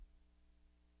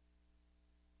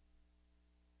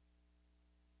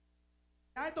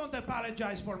I don't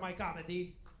apologize for my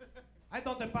comedy. I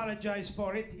don't apologize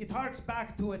for it. It harks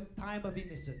back to a time of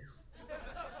innocence.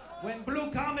 When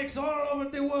blue comics all over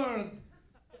the world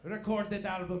recorded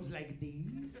albums like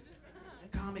these.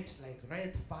 Comics like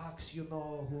Red Fox, you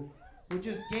know, who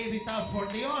just gave it up for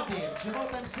the audience. You know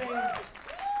what I'm saying?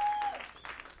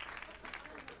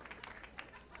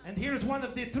 And here's one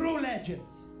of the true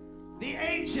legends. The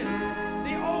ancient,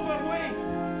 the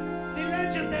overweight, the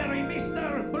legendary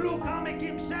Mr. Blue Comic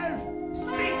himself,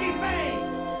 Sneaky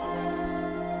Faye.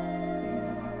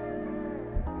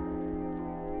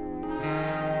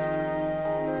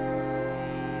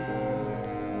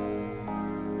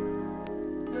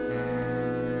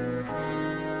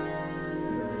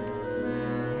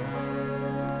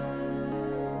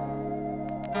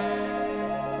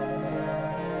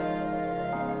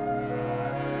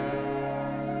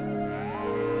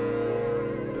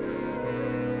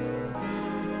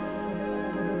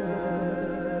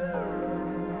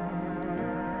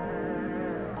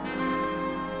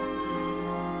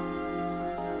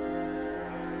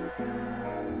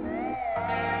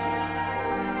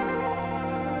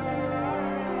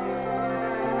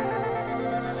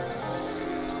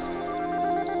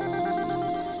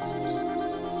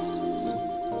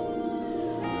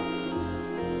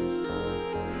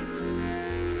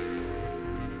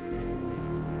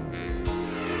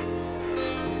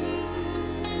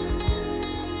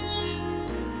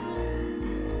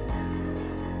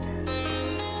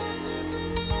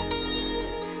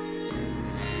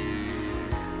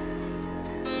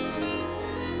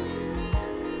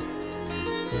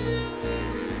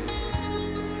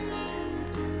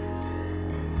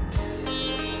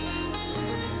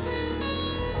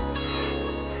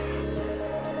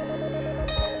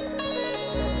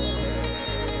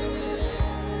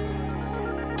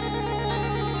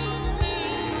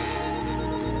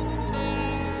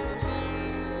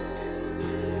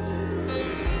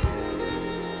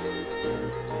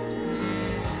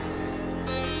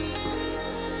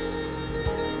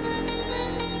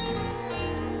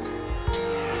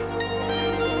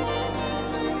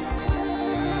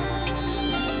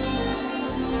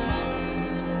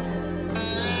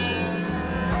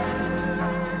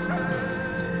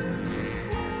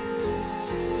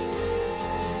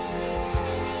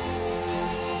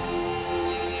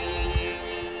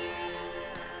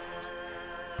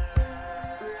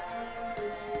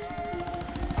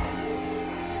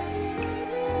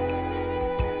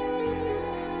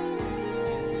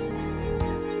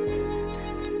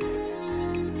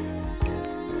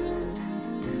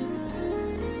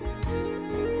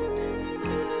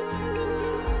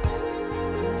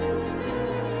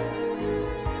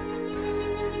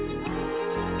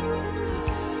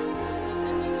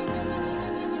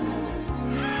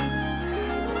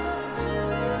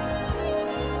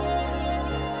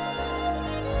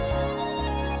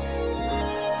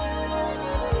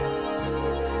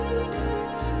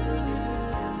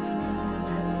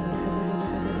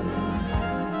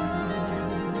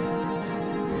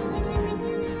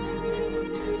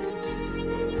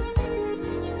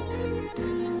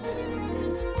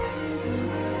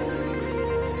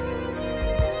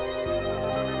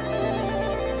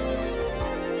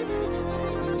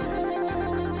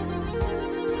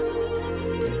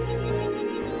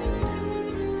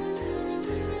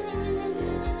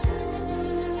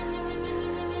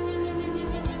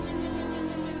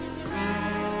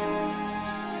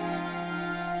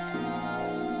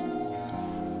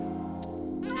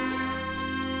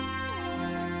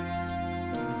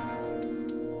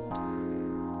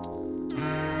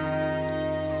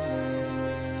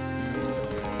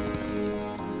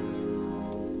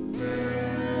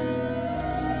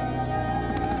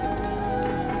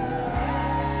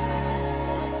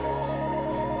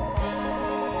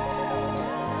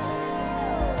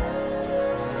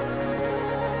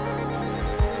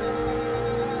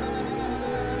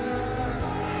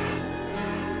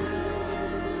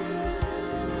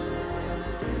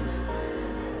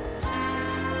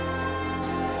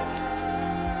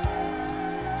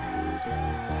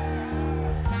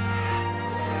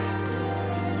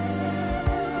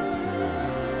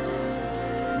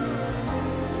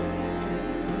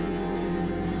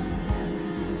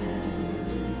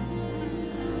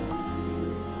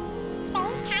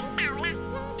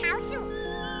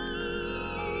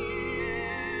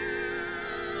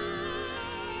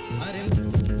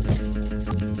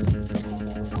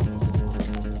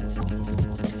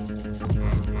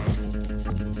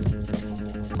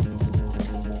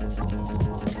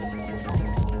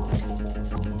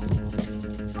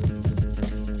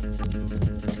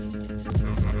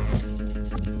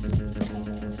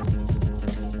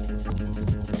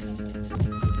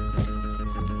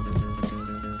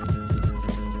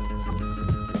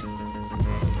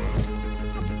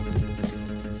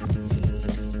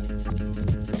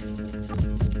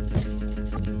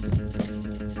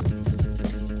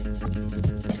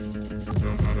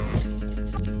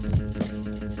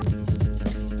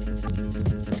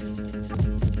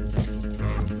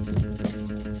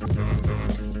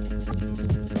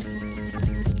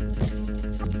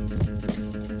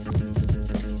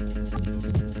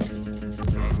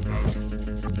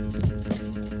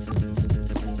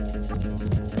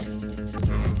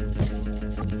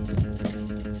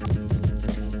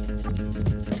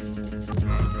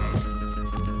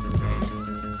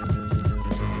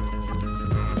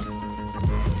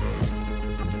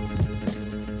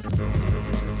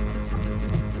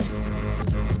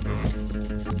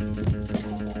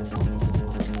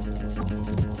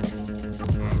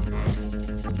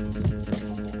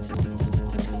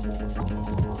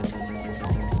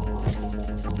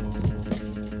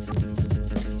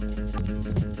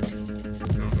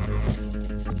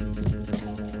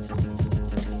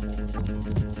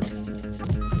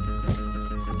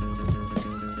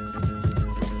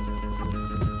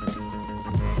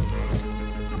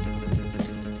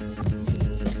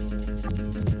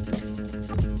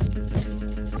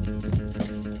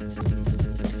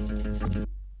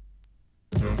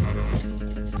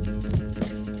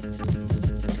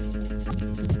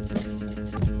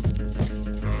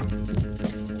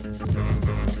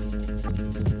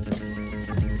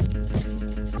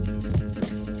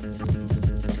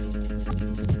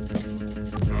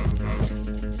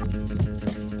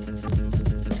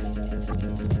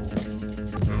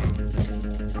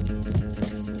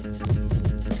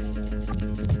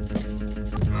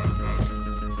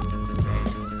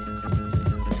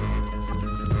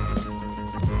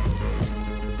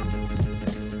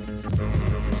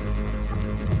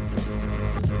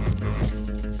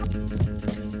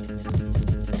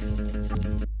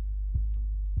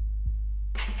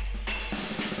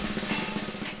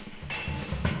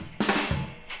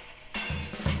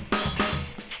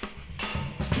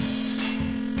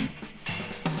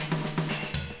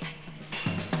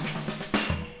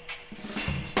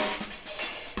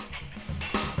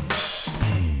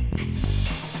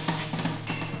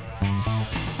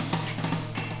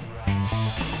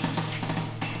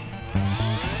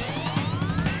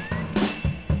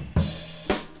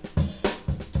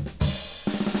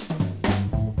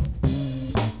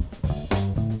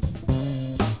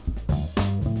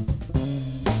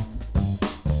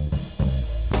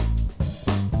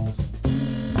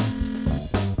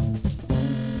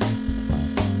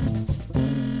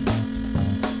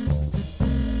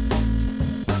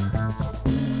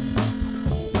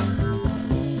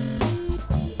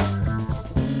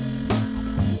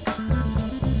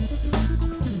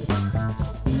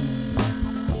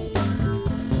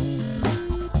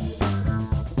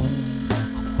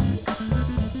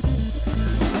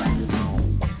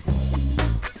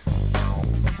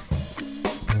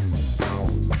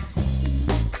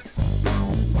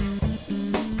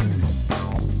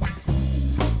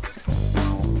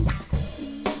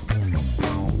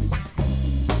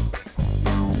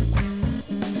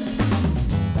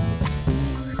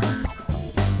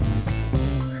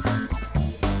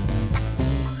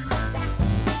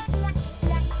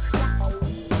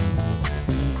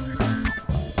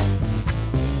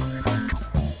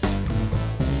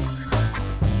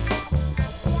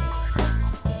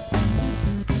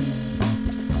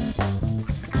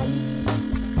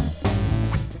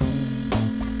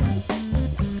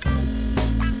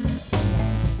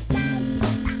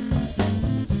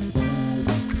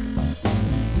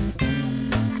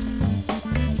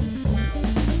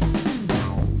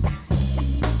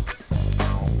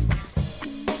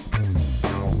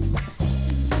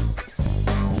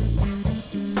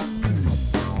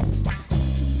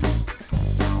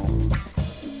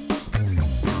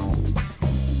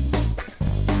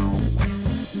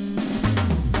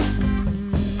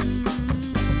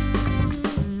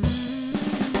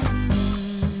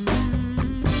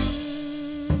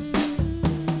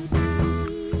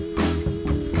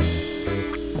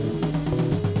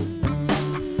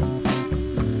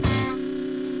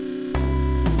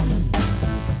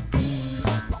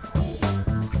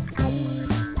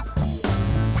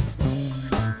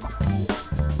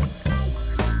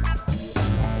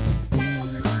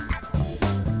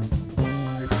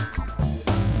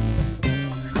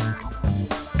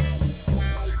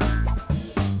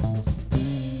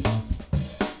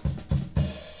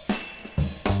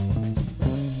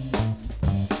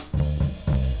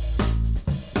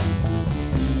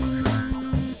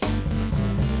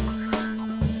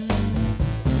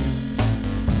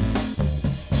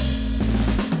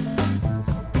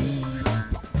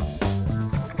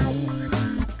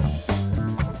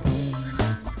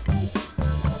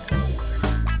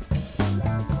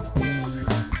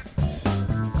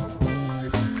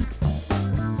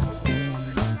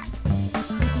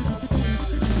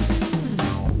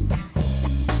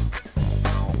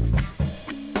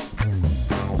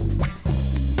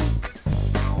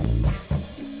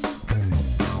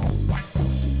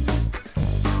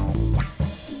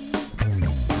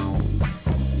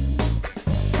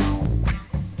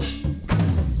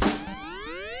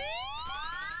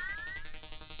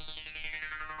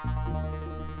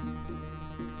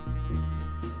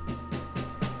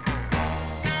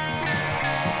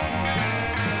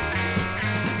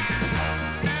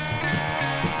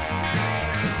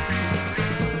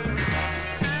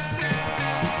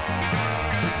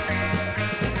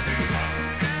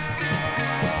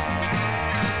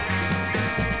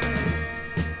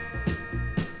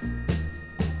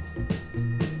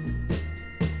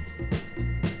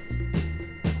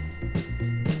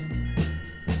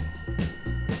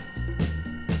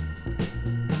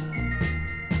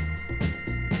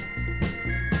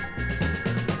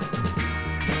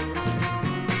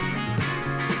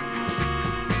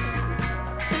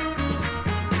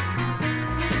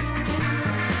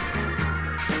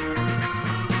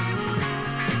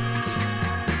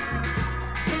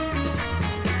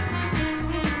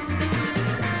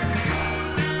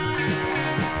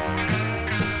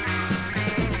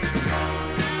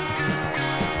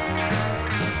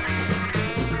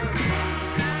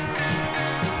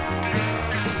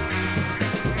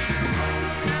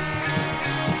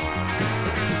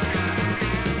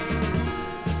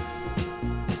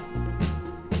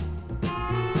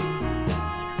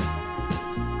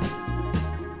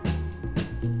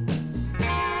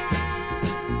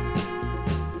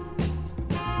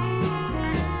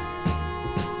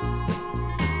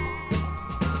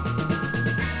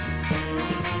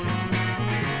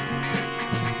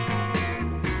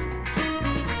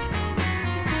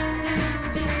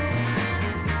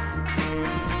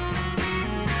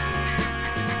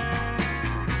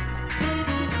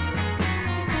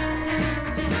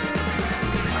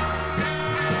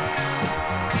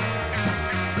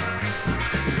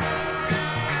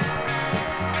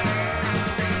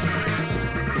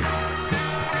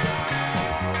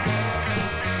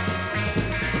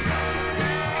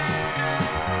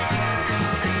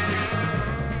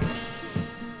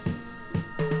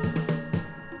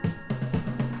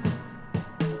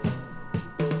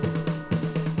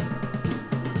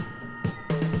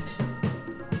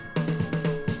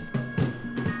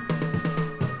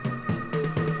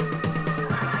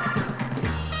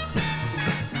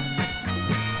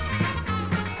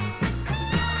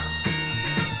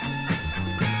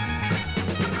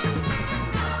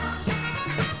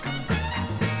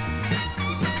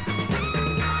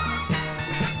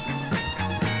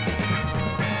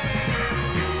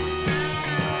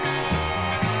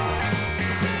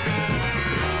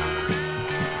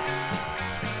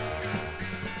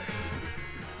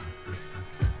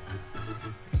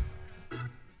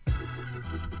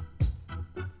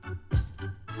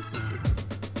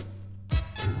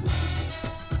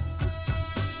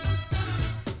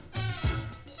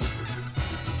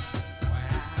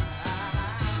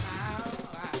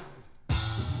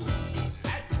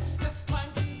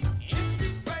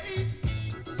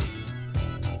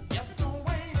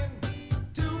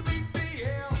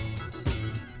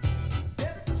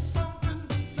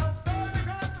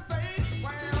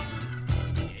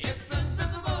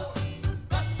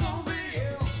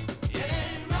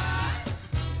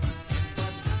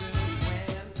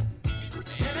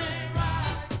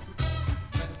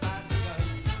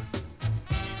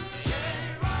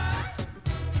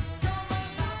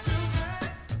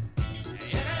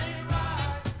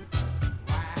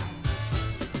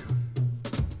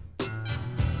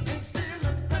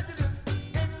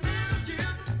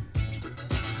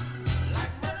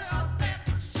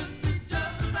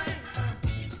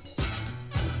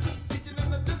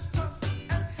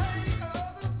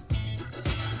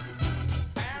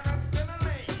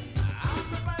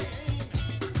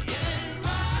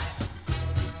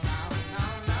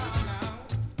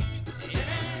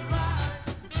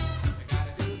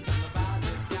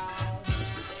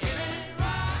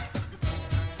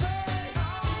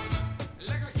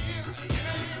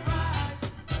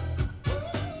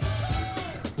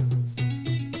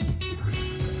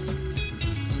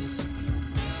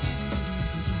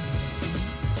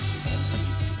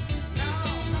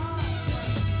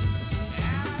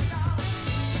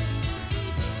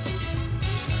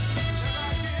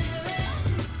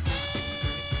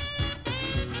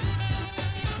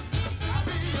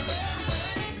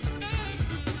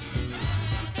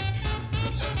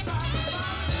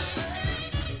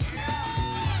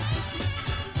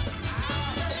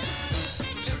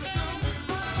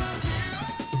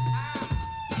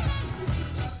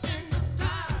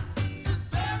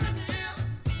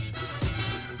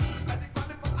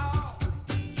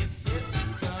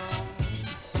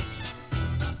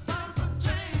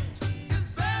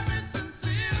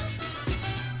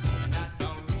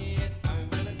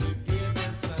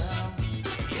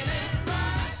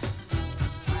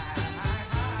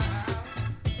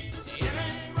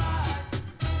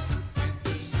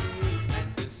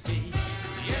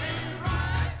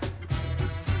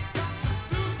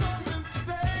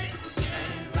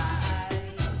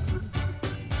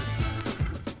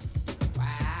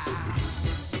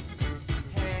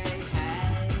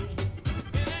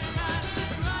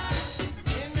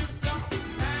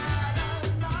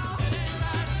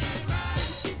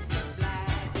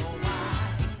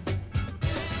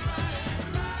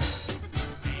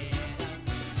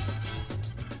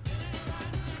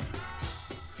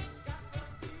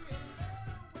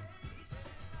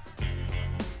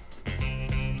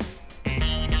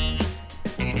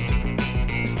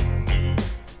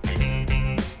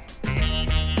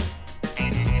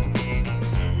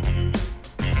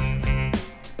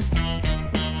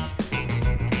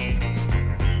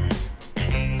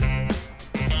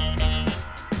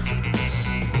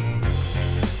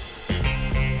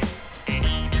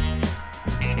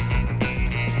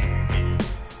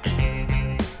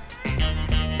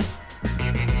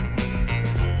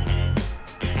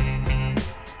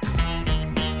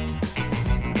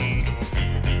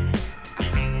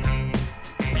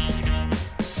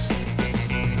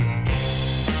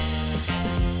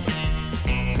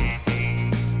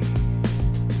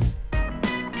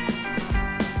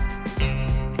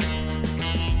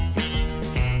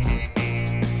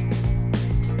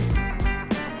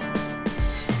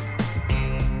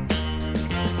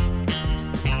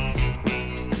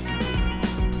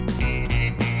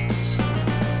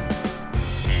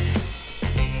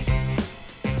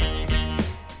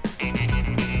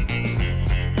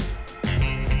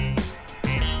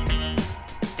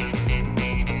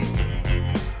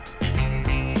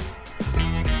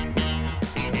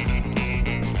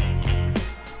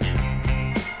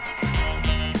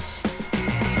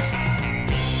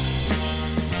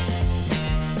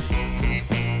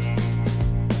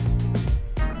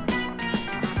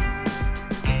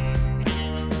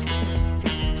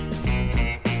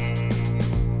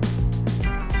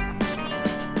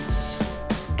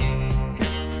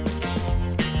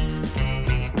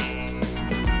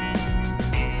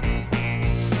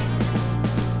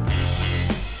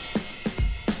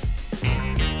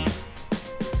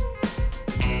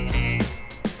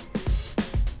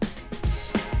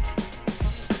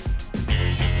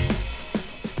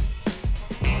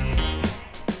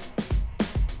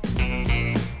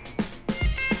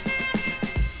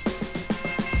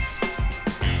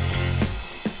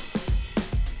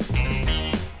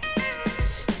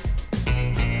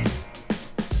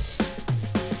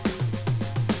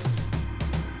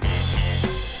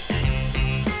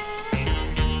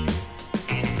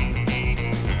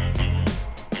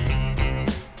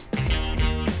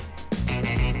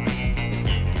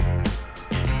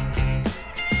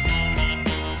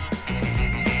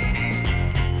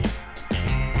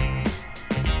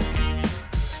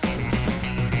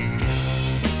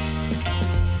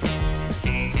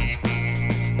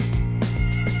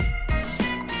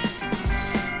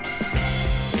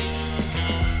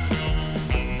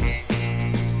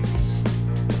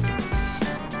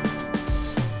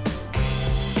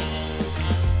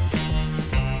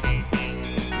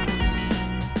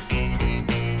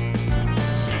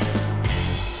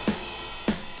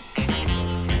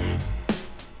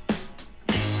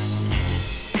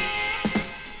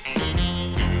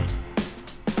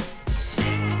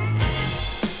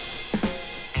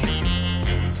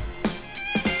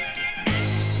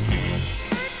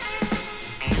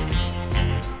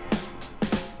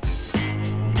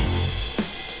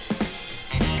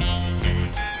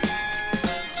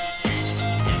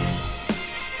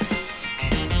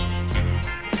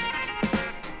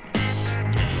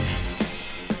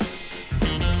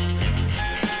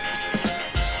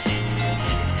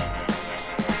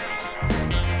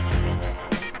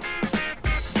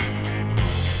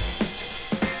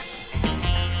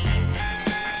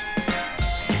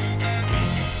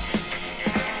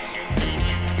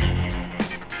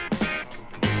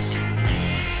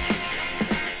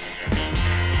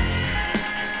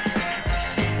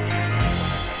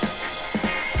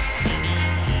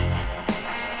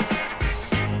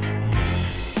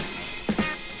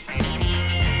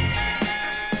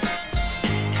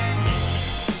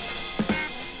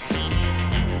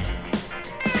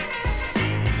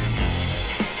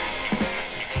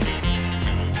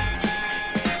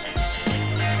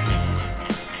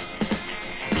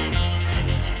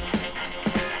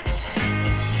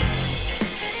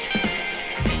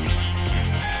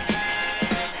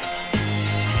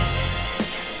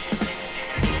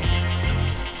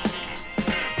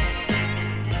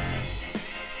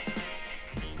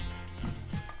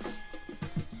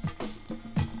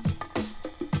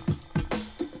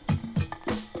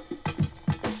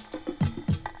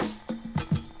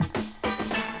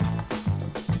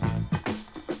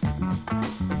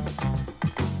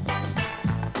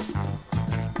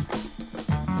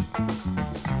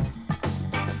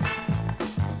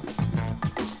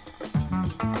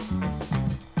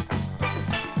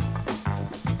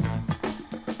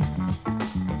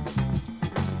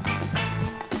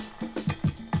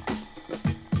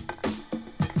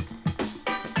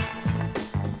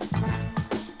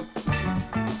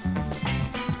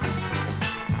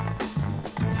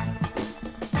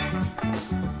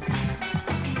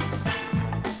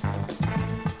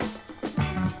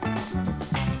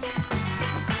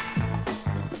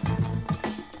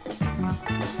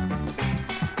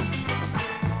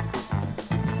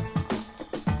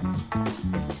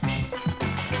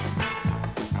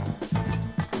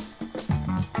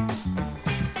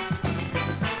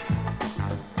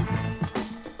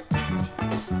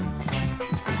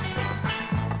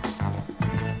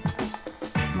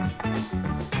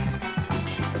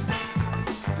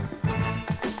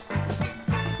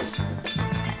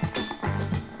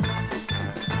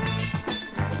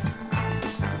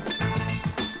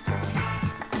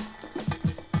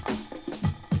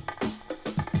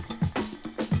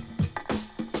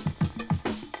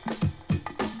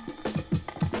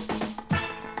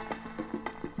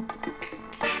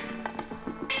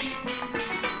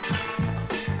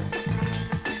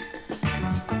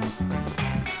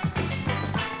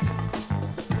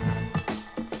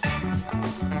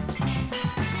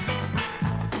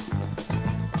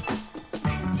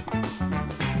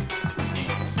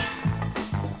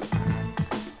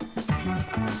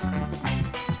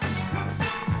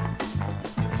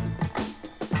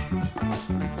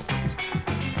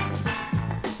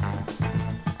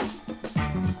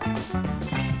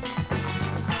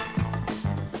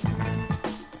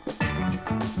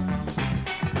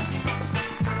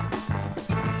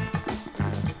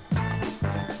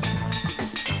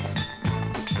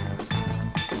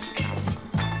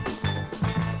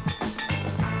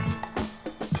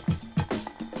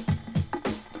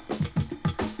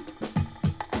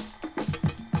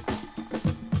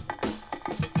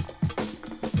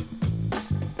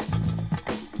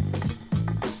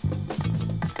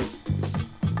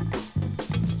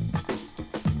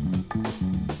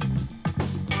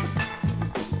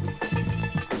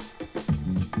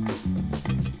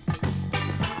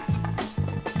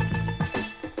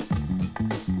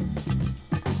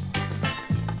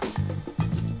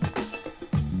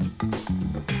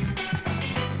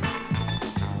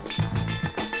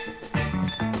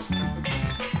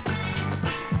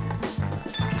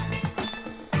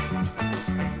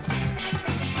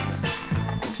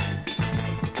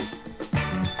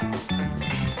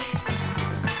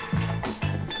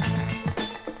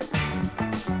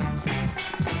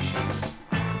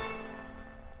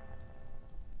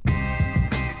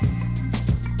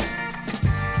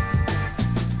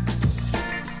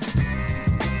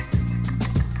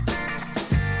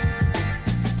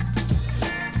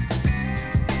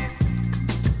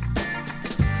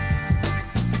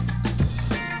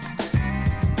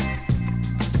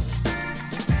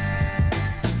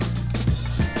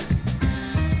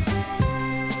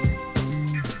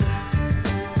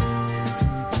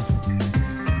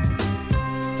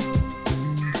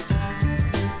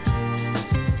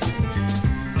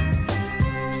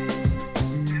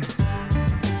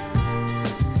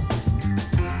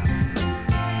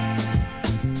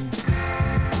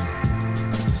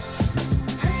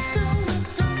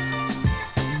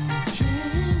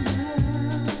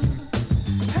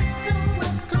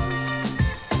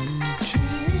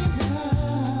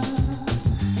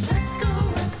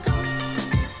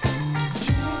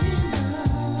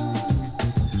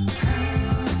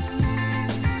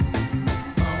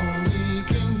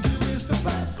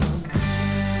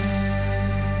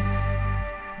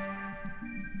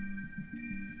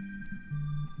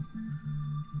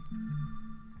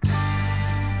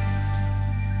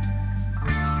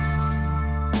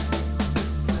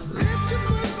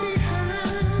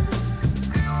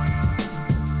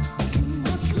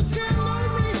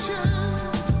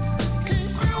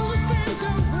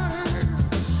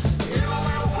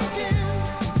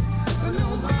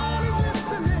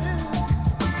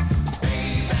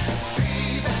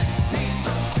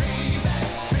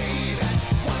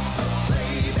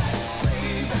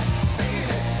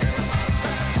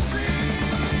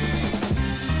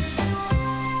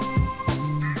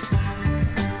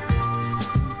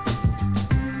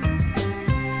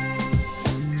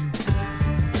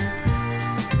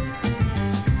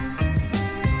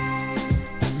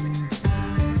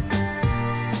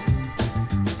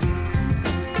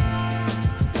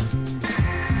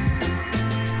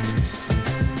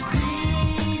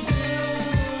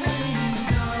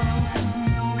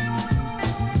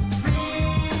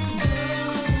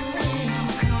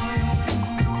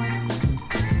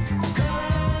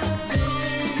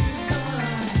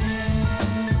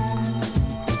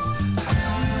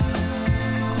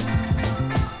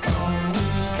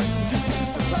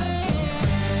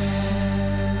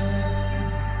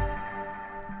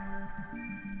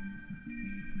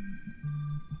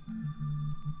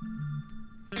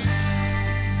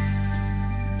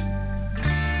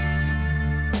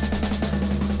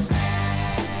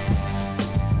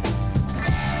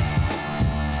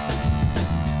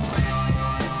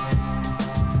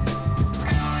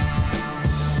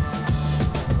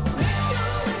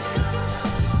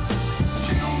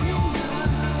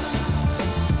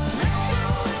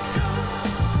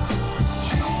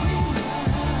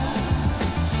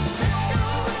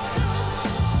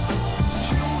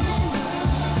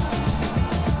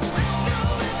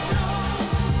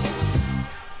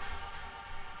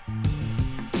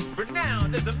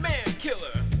 out as a man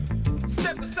killer.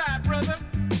 Step aside, brother.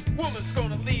 Woman's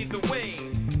gonna lead the way.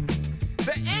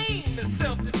 The aim is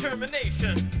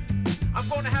self-determination. I'm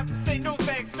gonna have to say no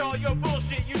thanks to all your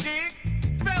bullshit, you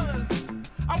dig? Fellas,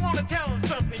 I wanna tell them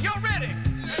something. Y'all ready?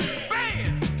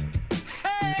 Bam!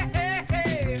 Hey, hey,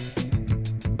 hey!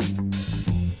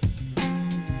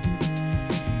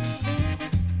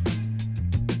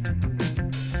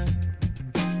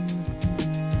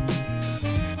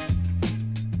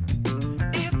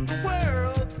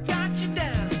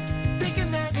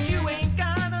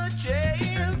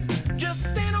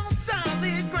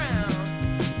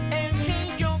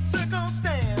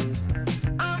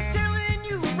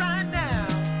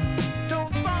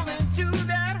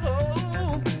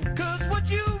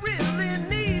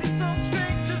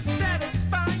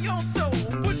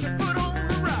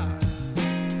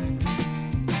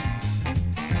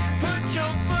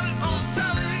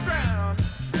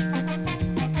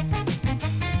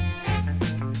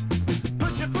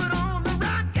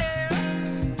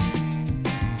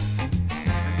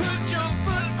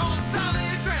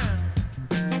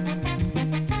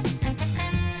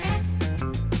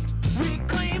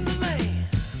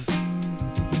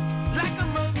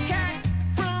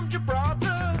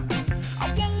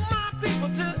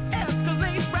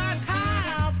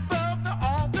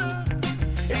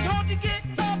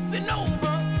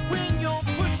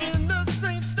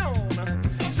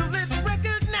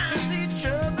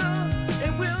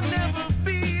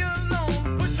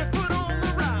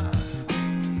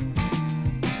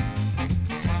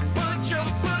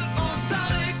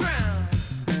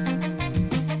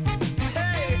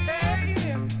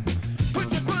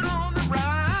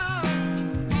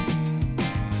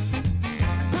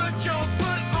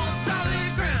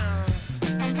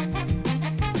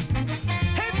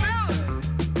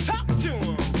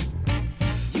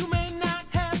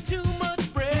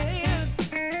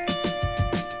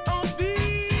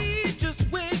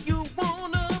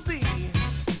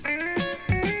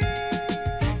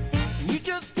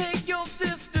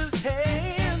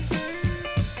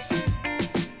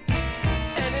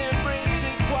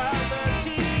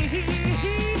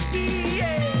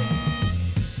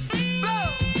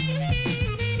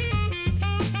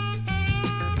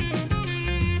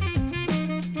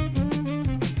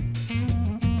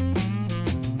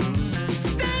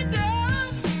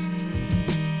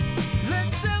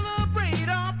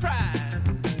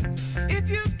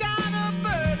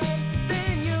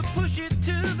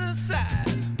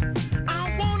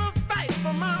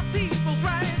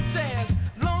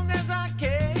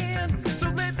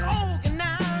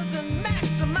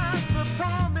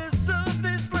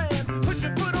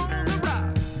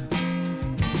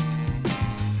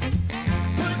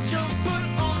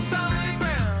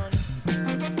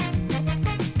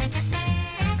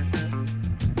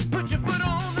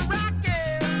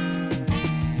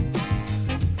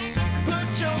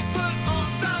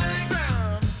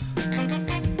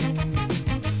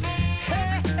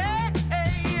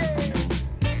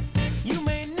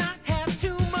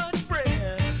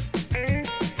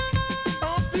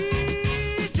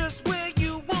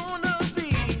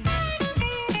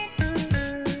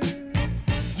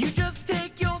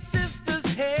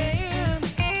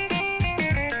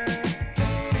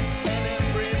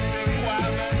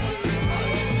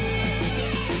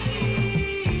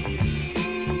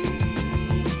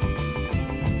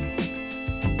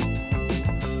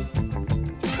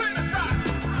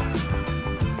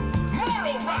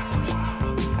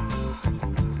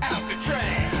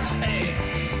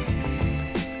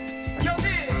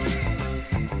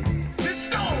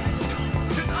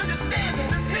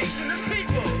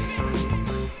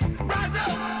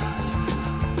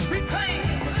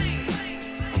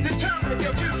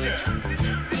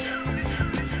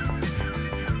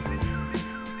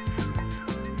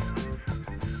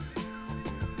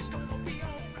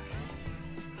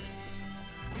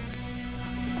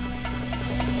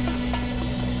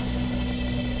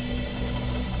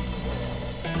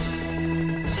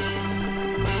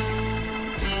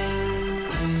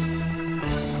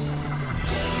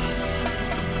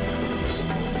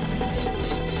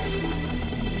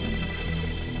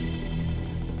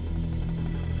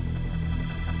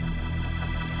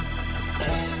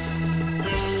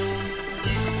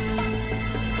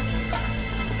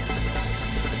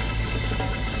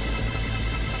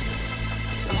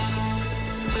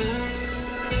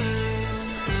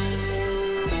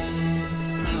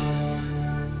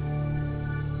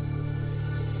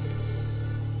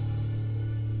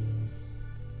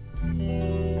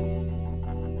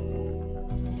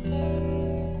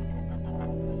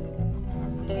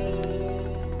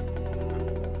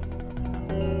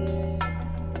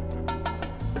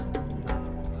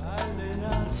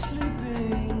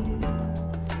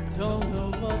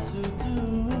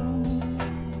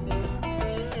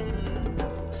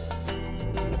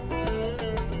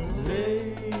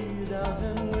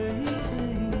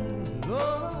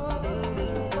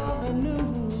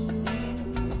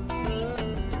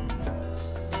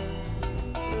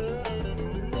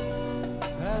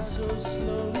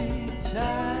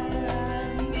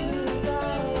 time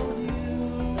without you.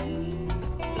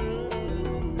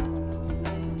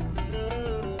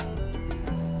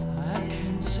 I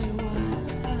can't see why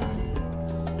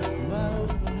my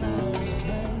open eyes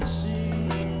can't see.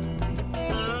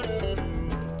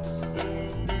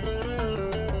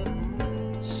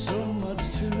 So much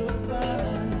to look by,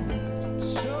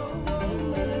 so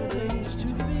many things to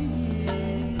be.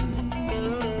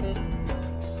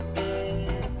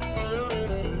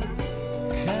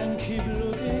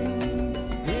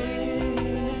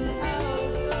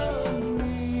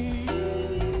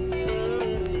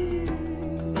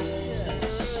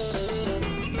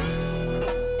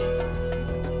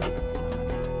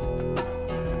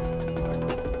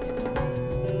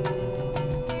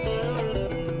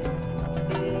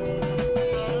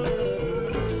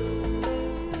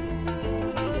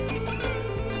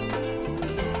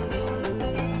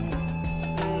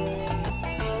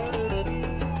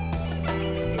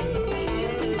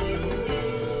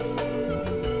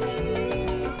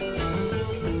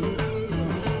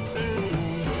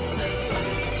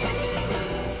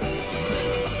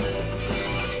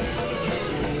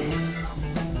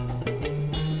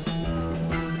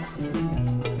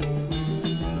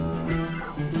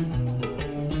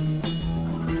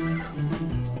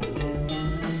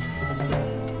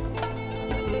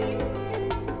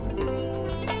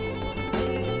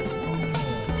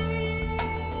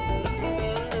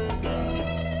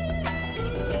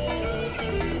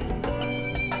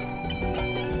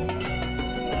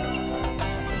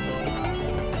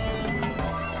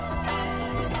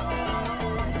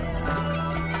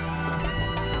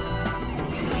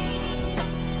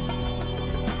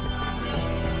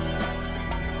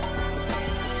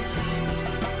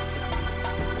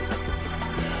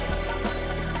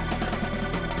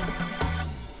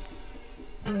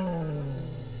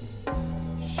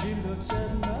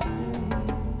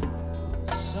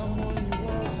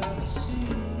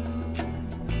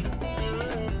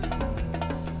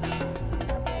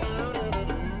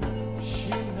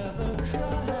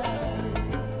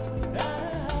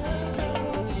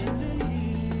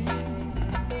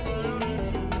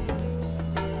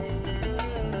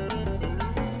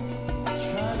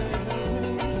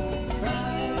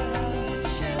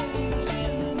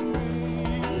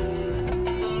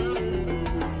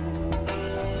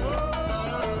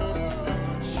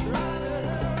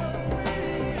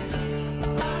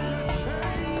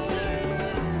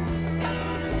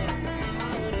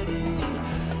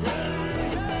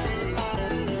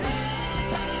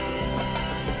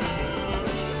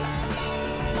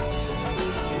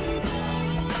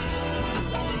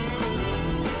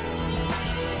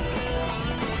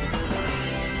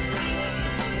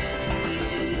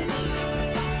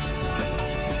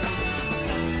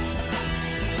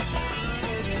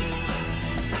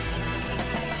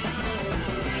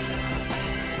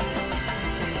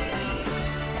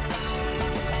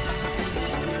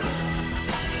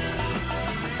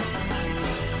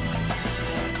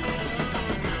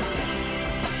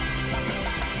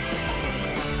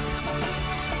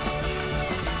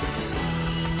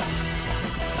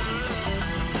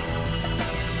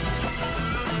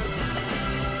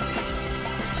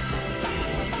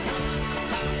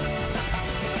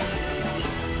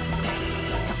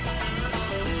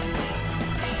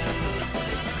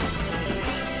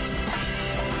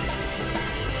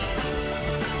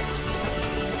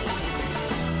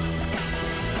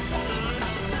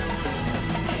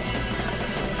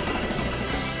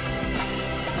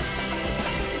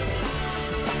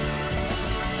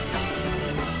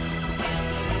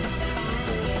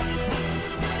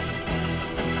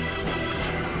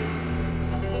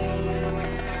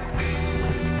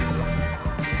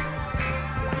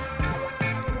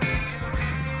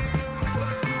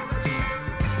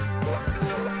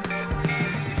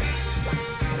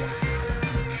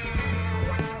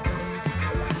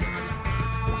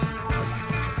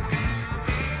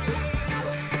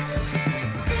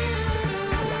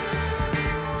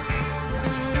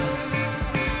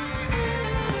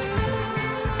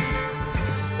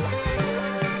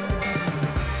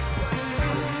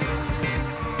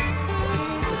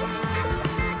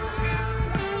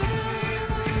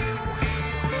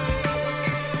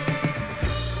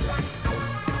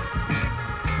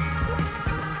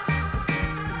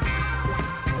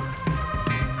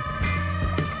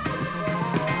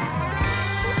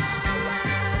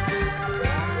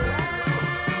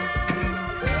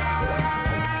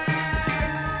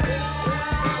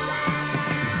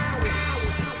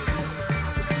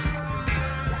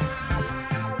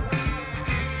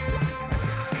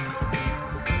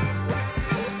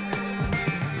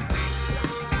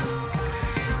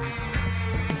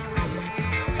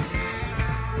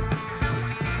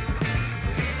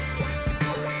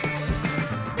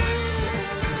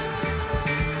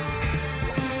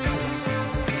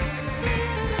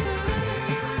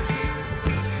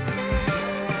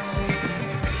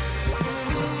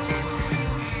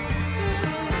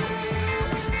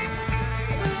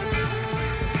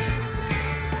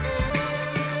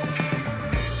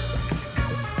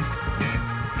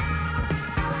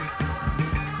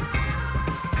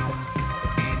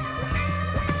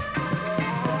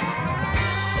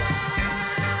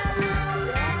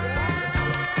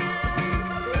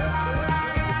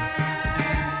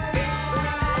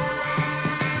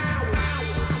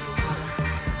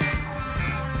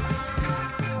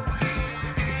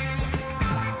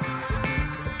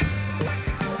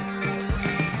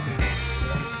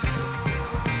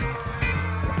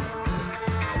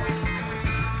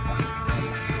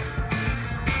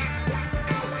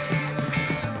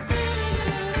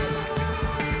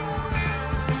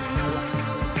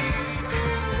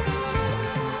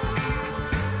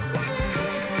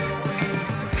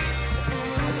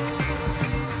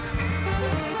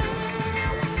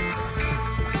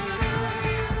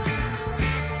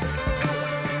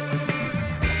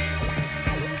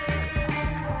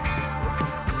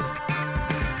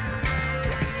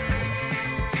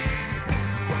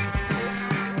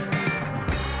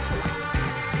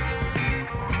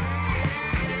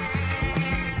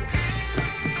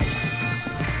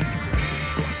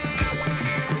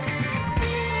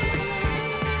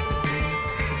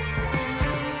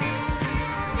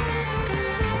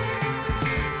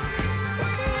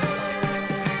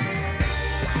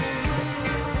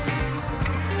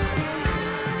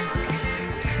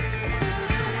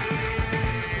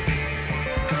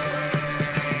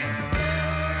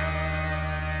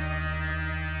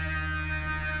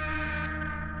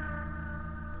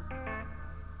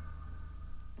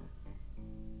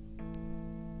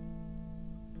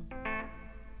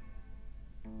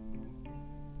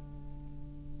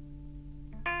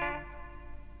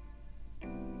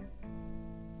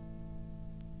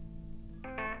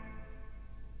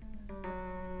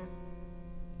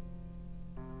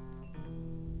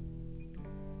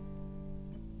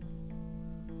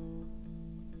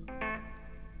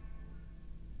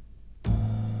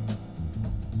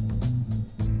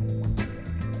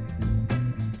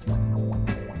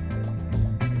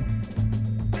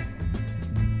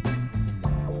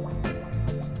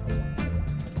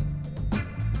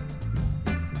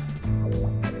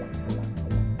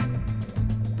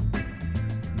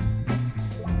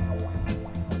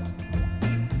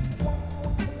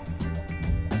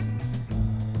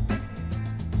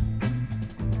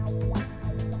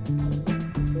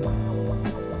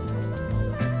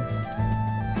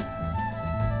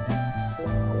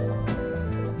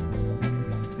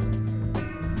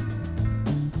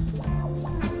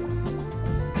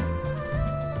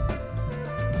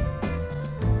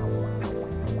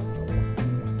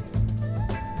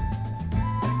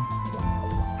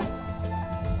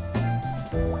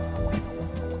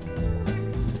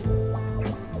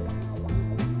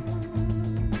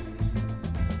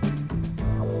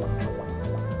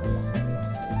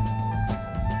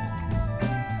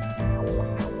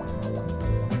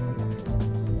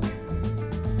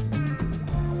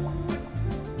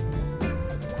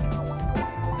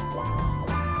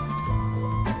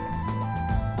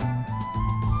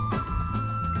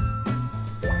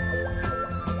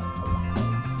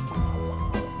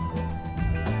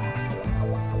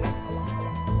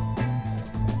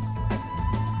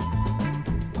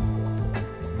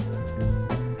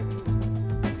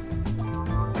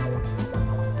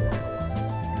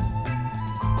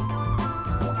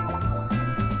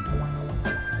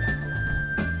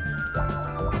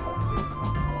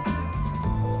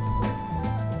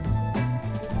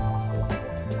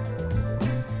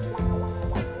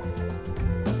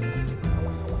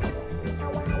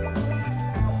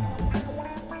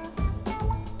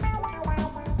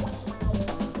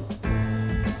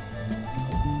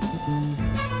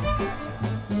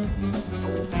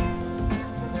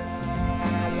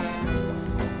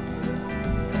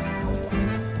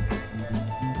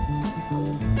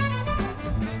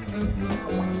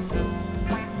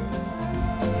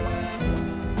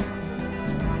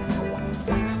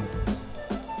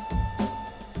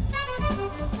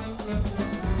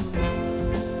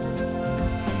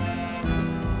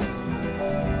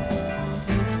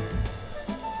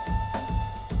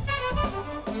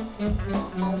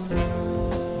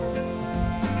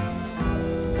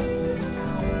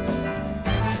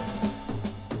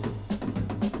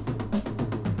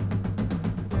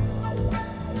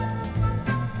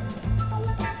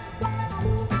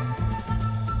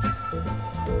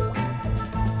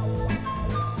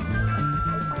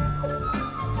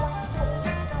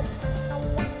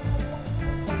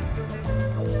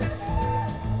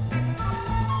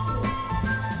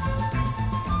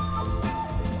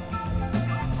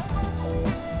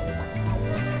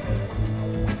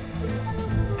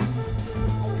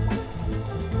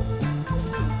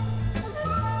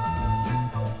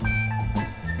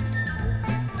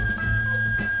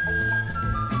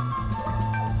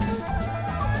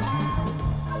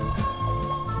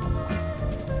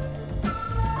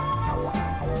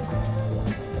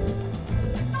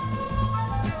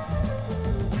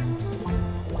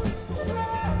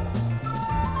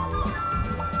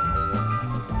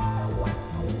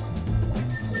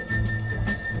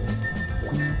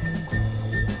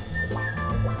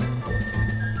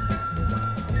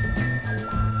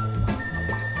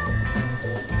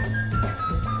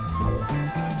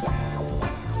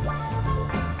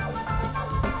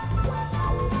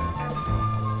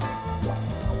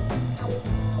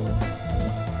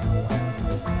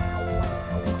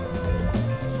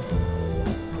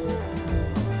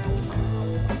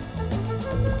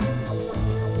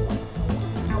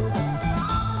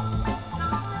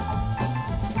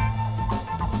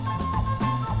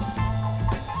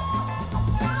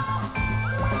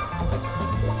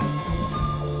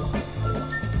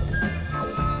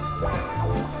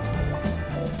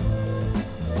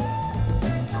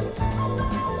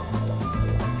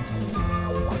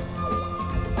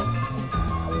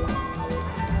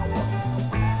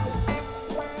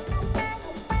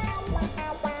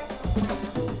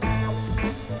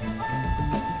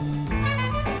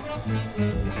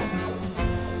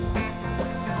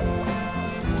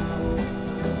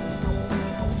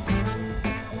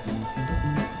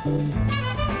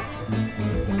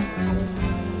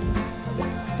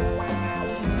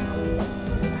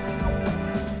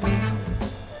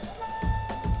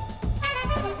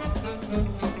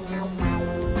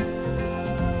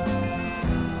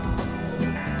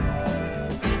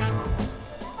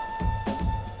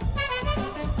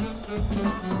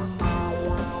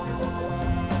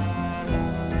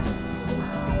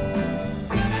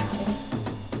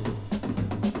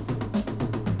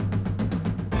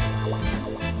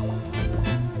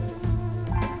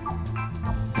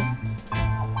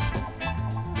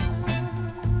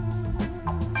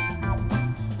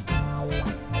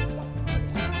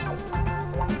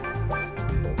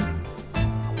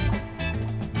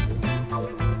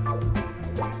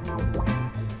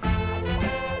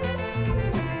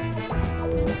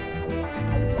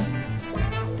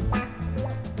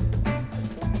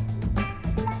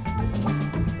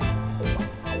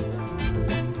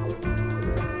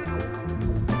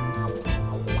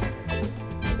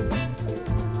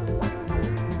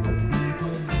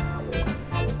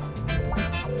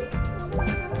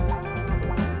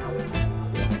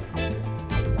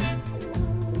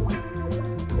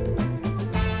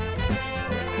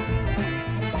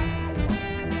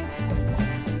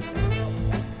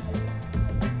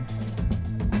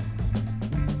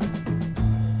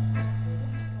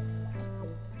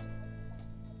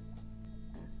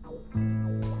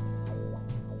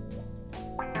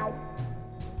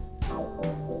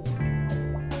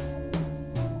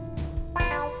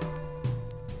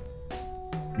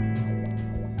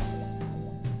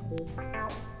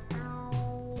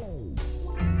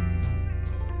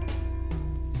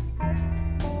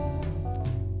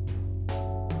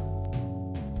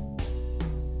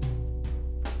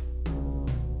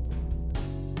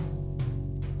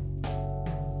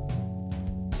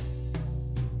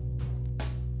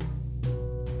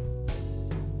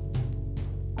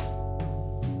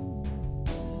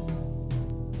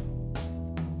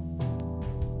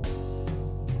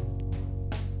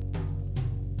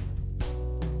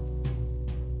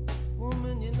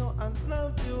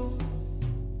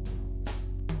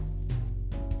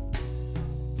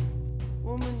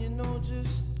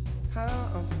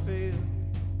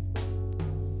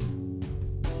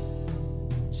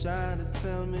 Try to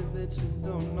tell me that you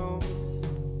don't know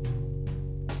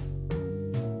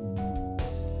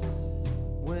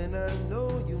when I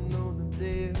know you know the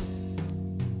deal.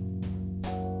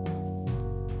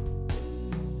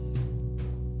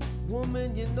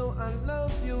 Woman, you know I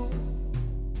love you.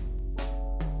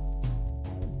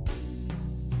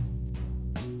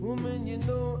 Woman, you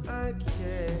know I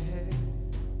care.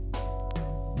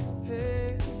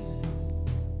 Hey,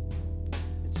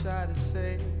 you try to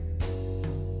say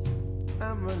I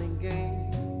I'm running game.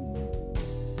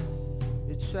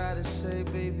 You try to say,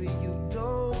 baby, you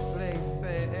don't play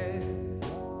fair.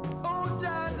 Oh,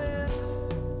 darling,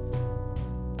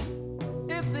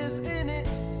 if there's any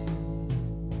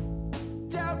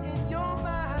doubt in your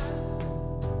mind,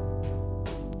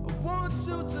 I want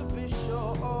you to be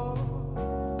sure.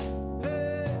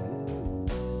 Hey,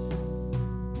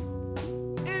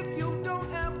 if you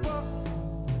don't ever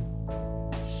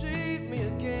cheat me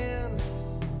again,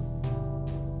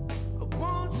 I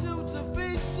want you to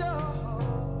be sure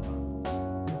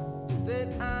that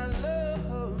I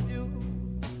love you.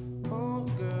 Oh,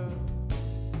 girl.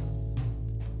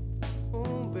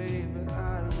 Oh, baby,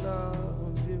 I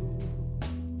love you.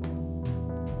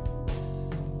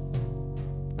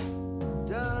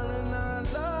 Darling, I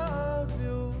love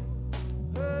you.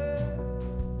 Hey.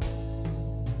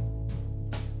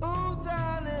 Oh,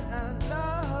 darling, I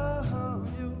love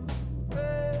you.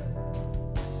 Hey.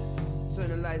 Turn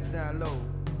the lights down low.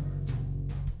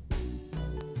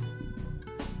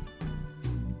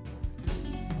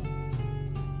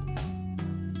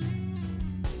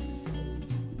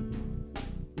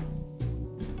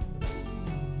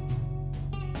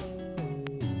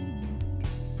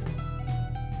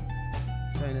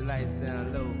 Turn the lights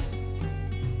down low.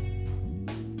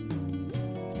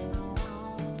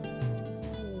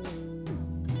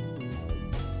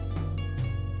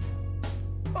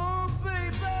 Oh,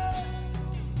 baby,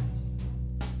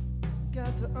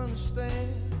 got to understand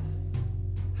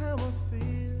how I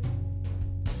feel.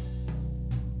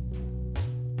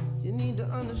 You need to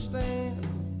understand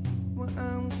where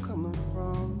I'm coming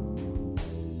from.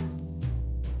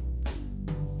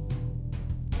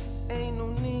 Ain't no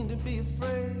need to be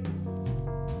afraid.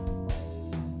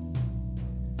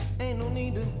 Ain't no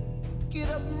need to get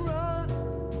up and run.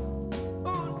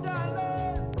 Oh,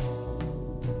 darling.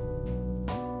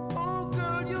 Oh,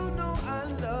 girl, you know I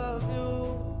love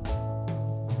you.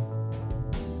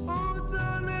 Oh,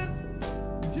 darling,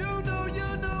 you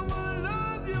know I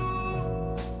love you.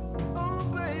 Oh,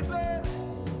 baby.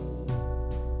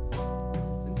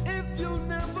 And if you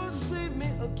never see me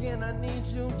again, I need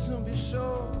you to be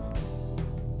sure.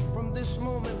 From this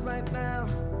moment right now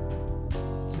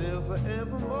till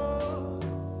forevermore,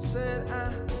 said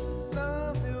I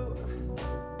love you,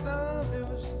 love you,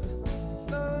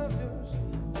 love you,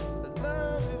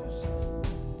 love you,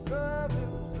 love you,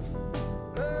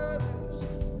 love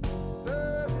you,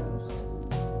 love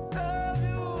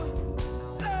you,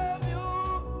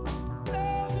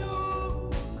 love you, love you,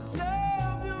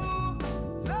 love you,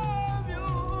 love you, love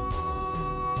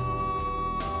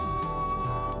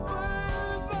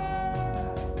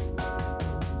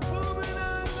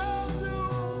you.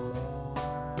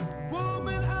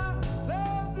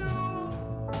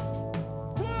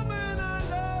 Woman, I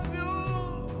love you.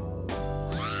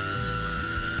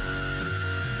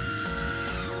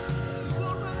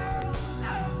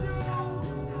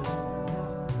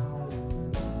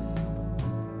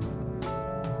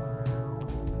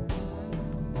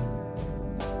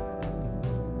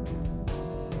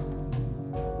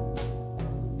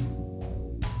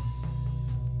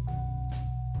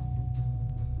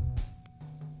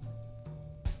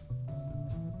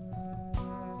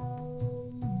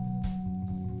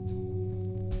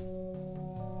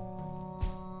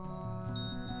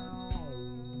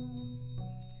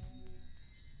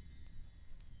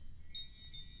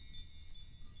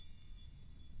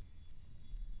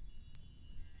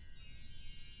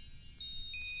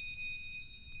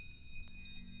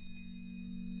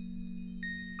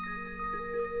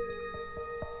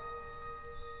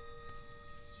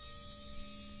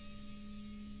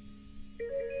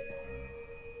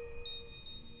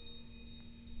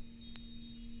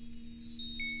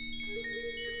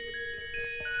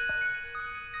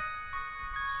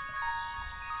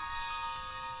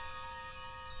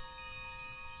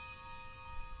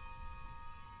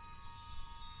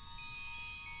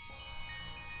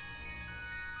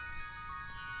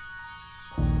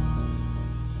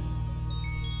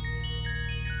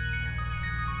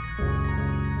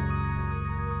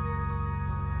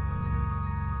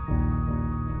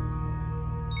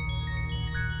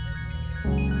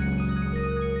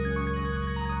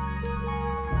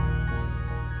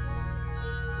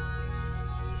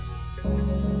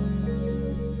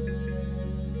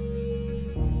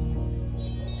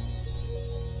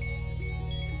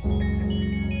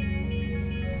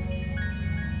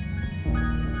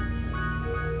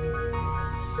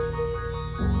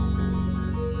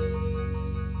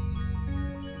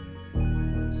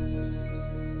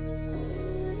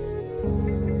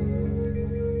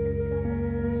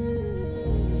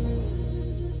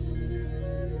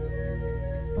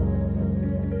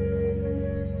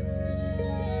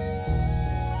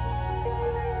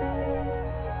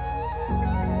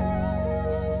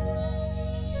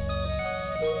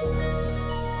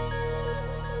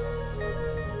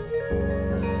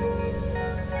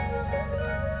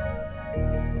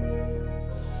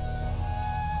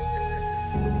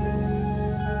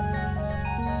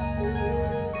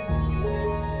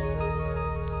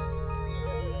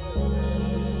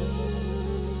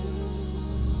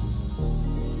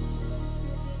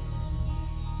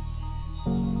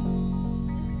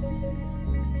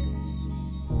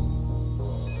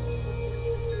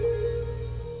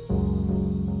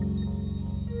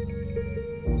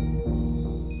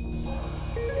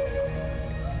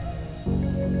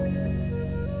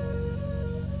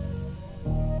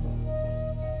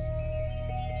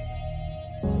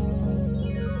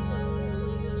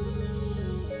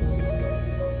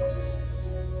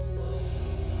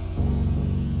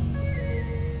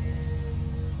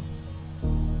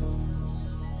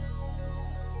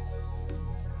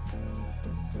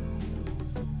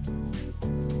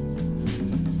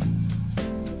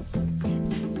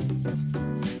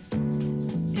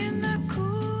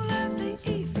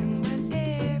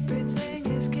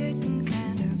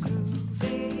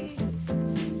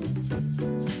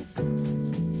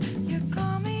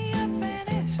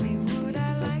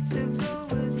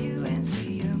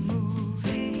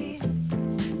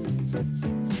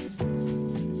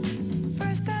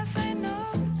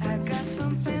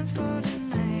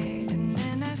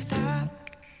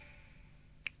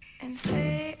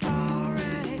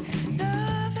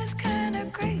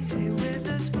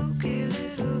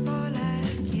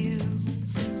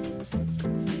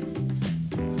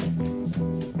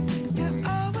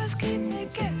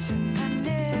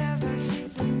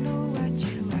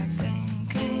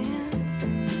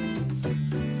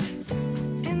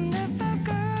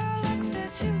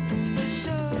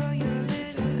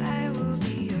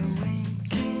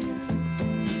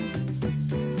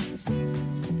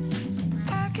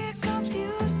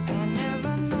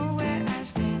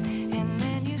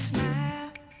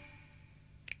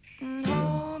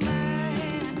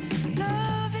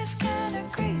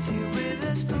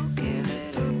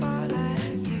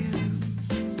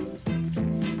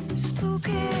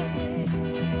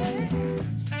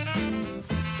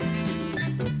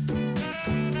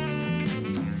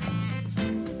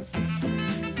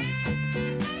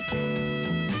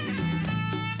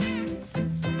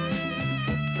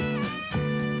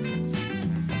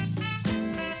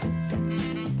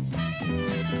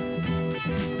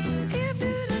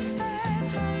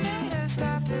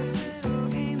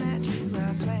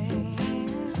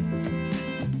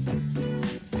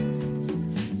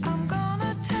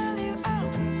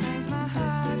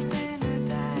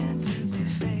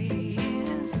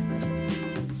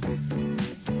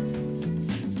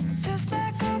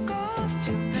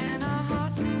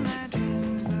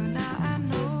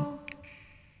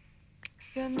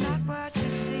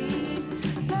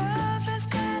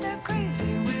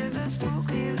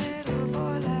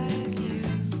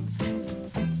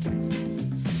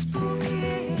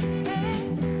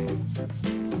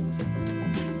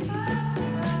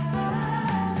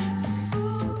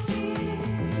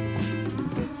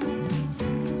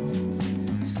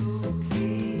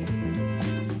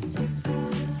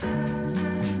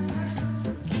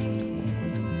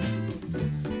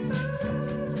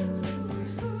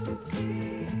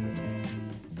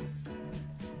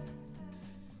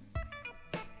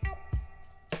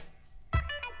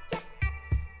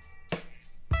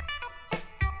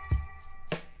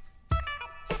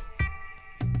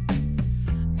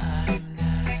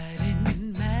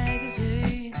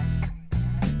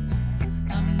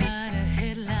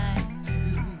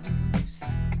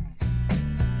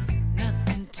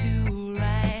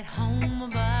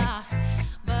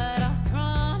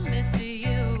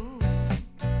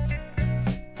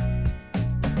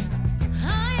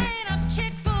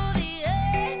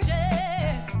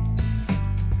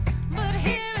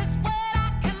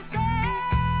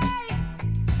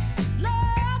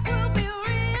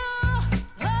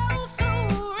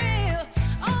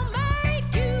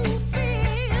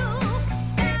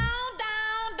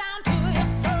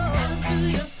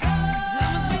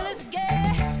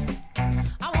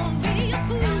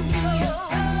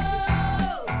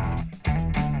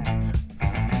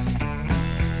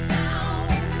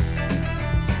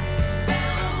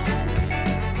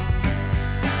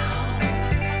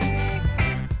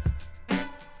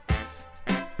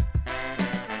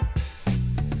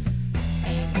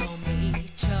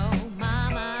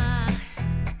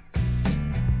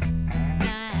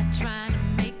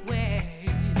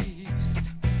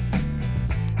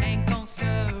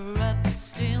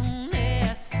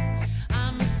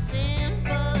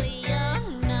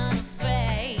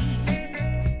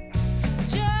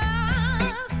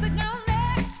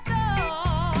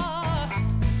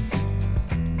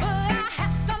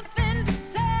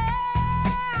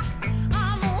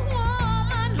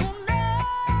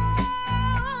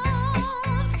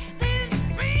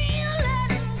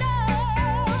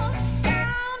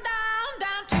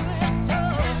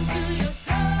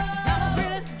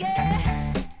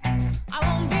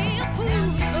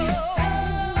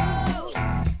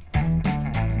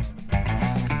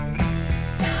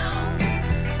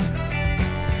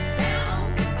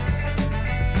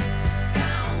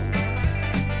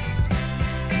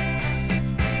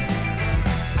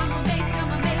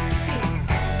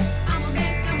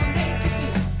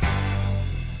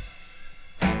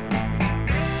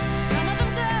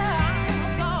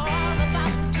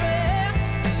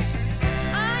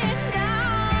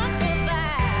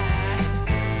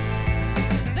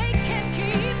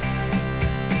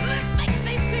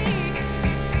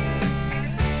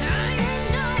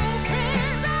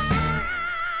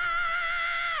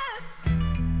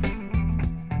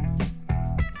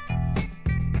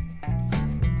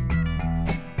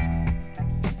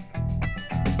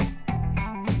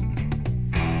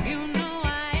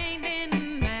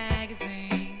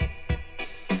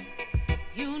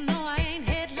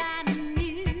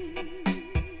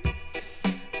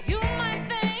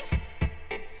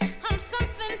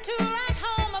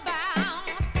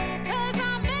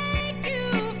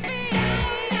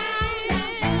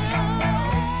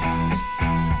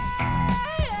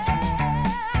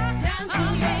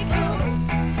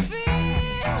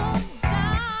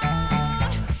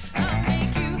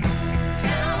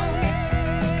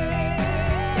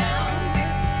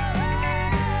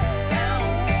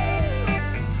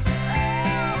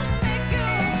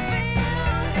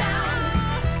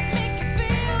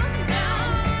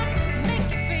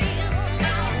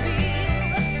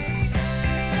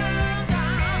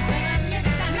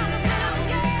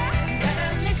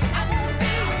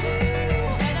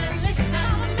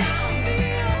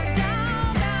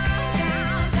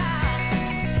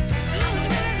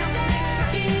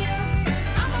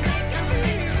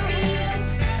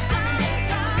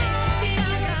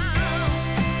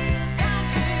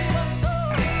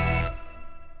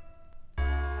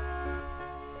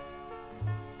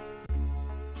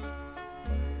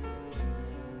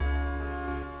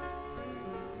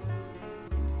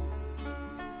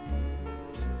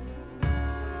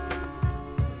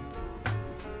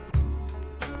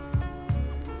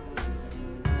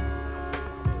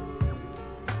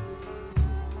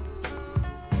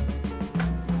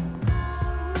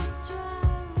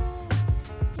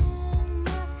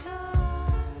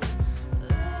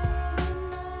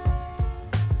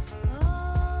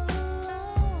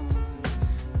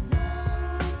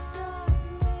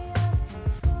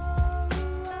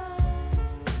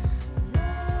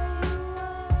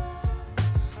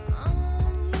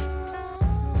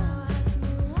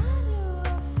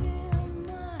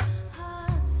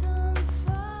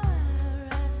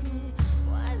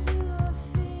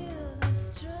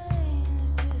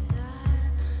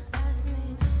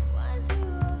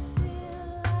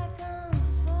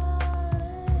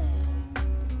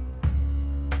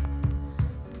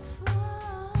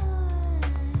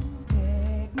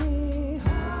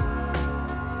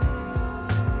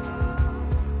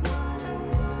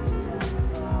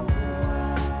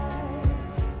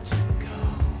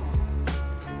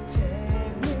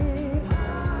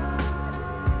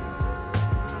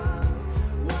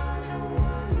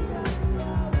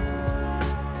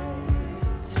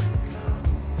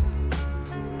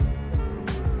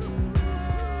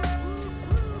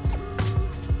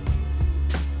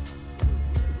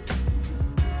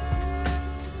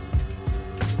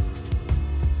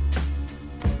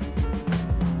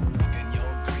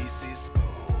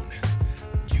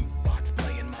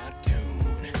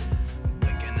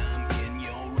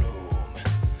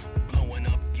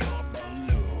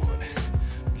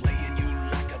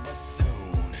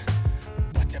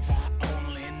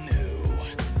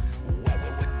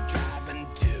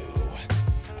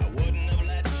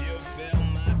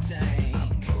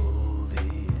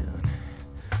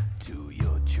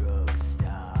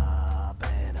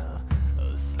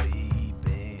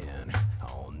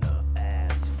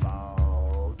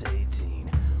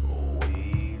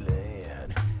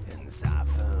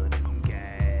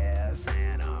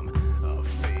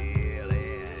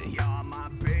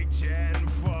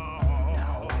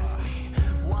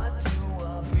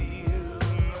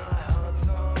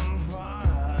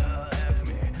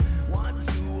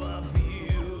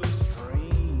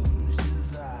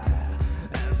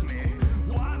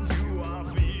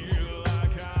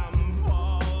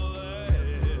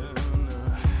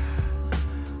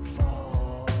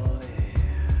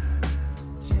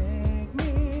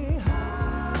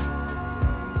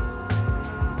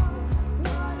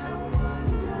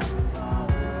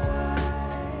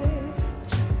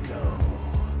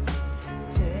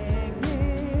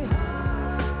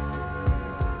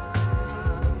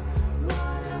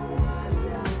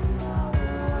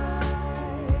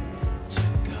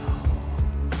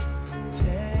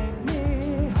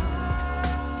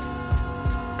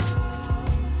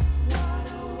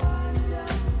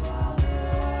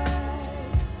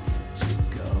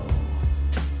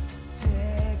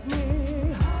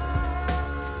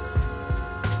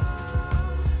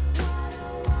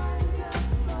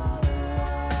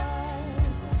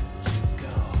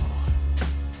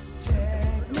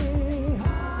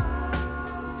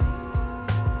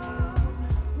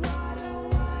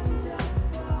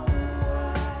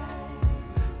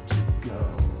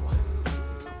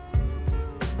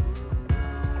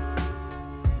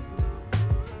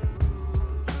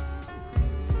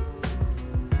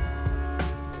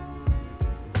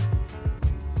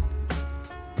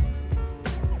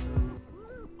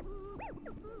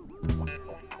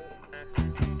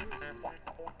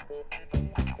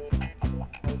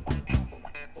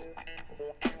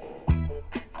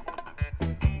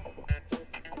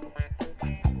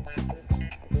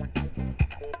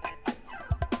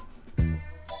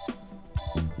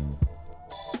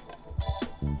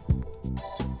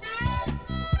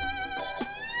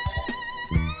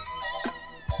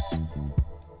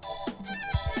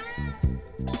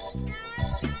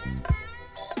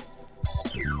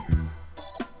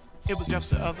 It was just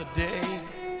the other day,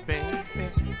 baby.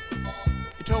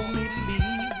 You told me to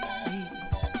leave.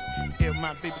 Yeah,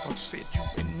 my baby, 'cause said you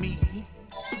and me,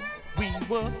 we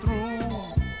were through.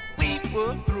 We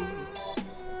were through.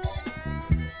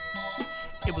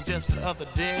 It was just the other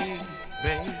day,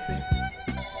 baby.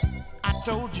 I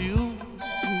told you,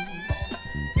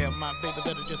 yeah, my baby,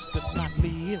 that I just could not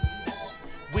live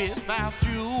without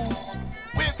you,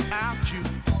 without you.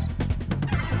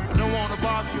 I don't wanna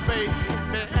bother you, baby,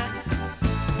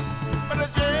 but I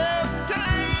just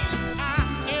can't,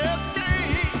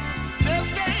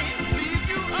 just can't leave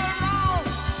you alone.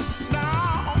 No,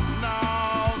 no,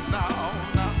 no,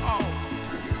 no.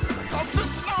 'Cause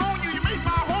since I know you, you made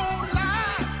my whole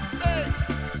life, hey,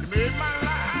 you made my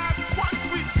life one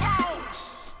sweet song.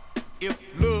 If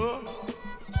love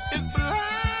is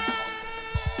blind,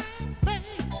 babe,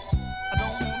 I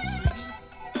don't wanna see.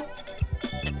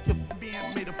 If being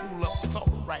made a fool of, it's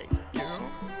alright, girl.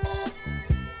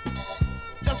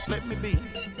 Just let me be.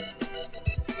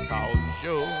 'Cause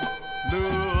your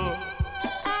love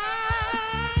I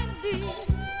need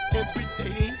every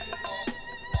day.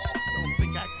 I don't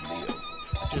think I can live.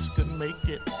 I just couldn't make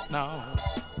it, no.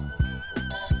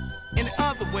 Any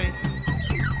other way.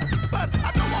 But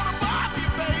I don't wanna bother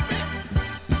you, baby.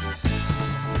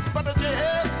 But I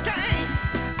just can't,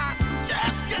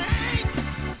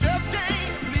 just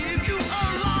can't leave you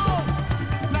alone.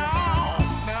 No,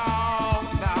 no,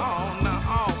 no, no.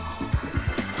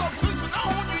 'Cause since I know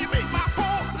you, you made my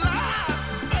whole life,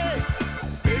 hey,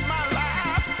 made my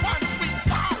life one sweet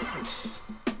song.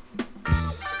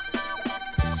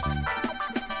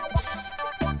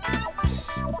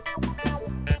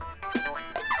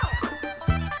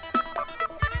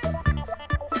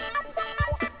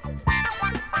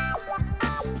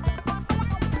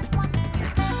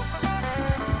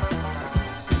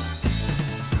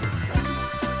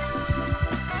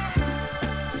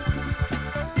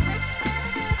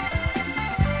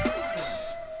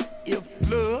 If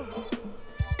love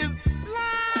is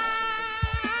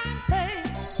blind, babe,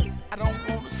 I don't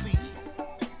wanna see.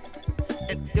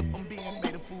 And if I'm being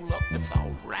made a fool of, it's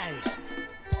alright.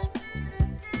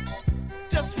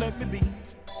 Just let me be.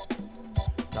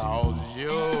 'Cause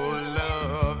your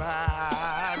love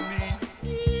I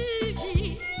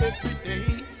need every day.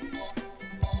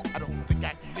 I don't think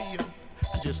I can live.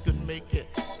 I just couldn't make it,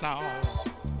 no.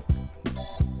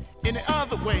 Any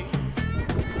other way.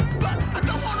 But I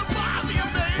don't wanna bother you,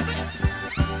 baby.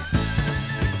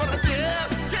 But I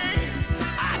just can't,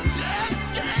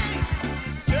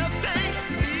 just can't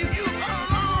leave you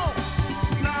alone.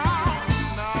 No,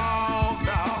 no,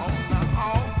 no, no.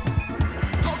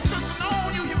 'Cause since I know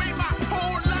you, you made my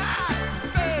whole life,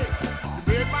 babe. You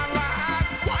made my life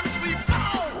one sweet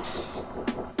song,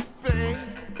 babe.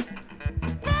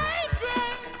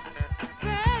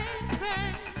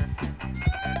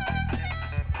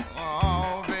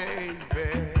 Oh, baby.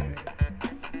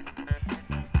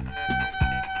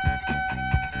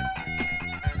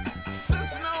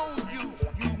 Since know you,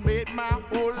 you made my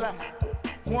whole life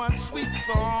one sweet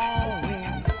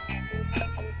song.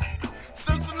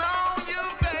 Since know you,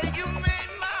 babe, you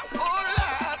made my whole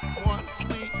life one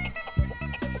sweet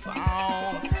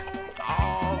song.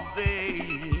 Oh,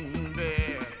 baby.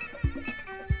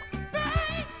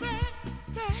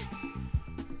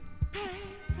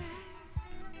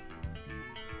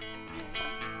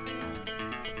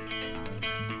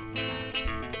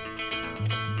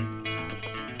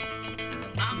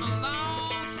 I'm a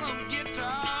lonesome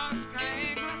guitar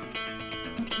strangler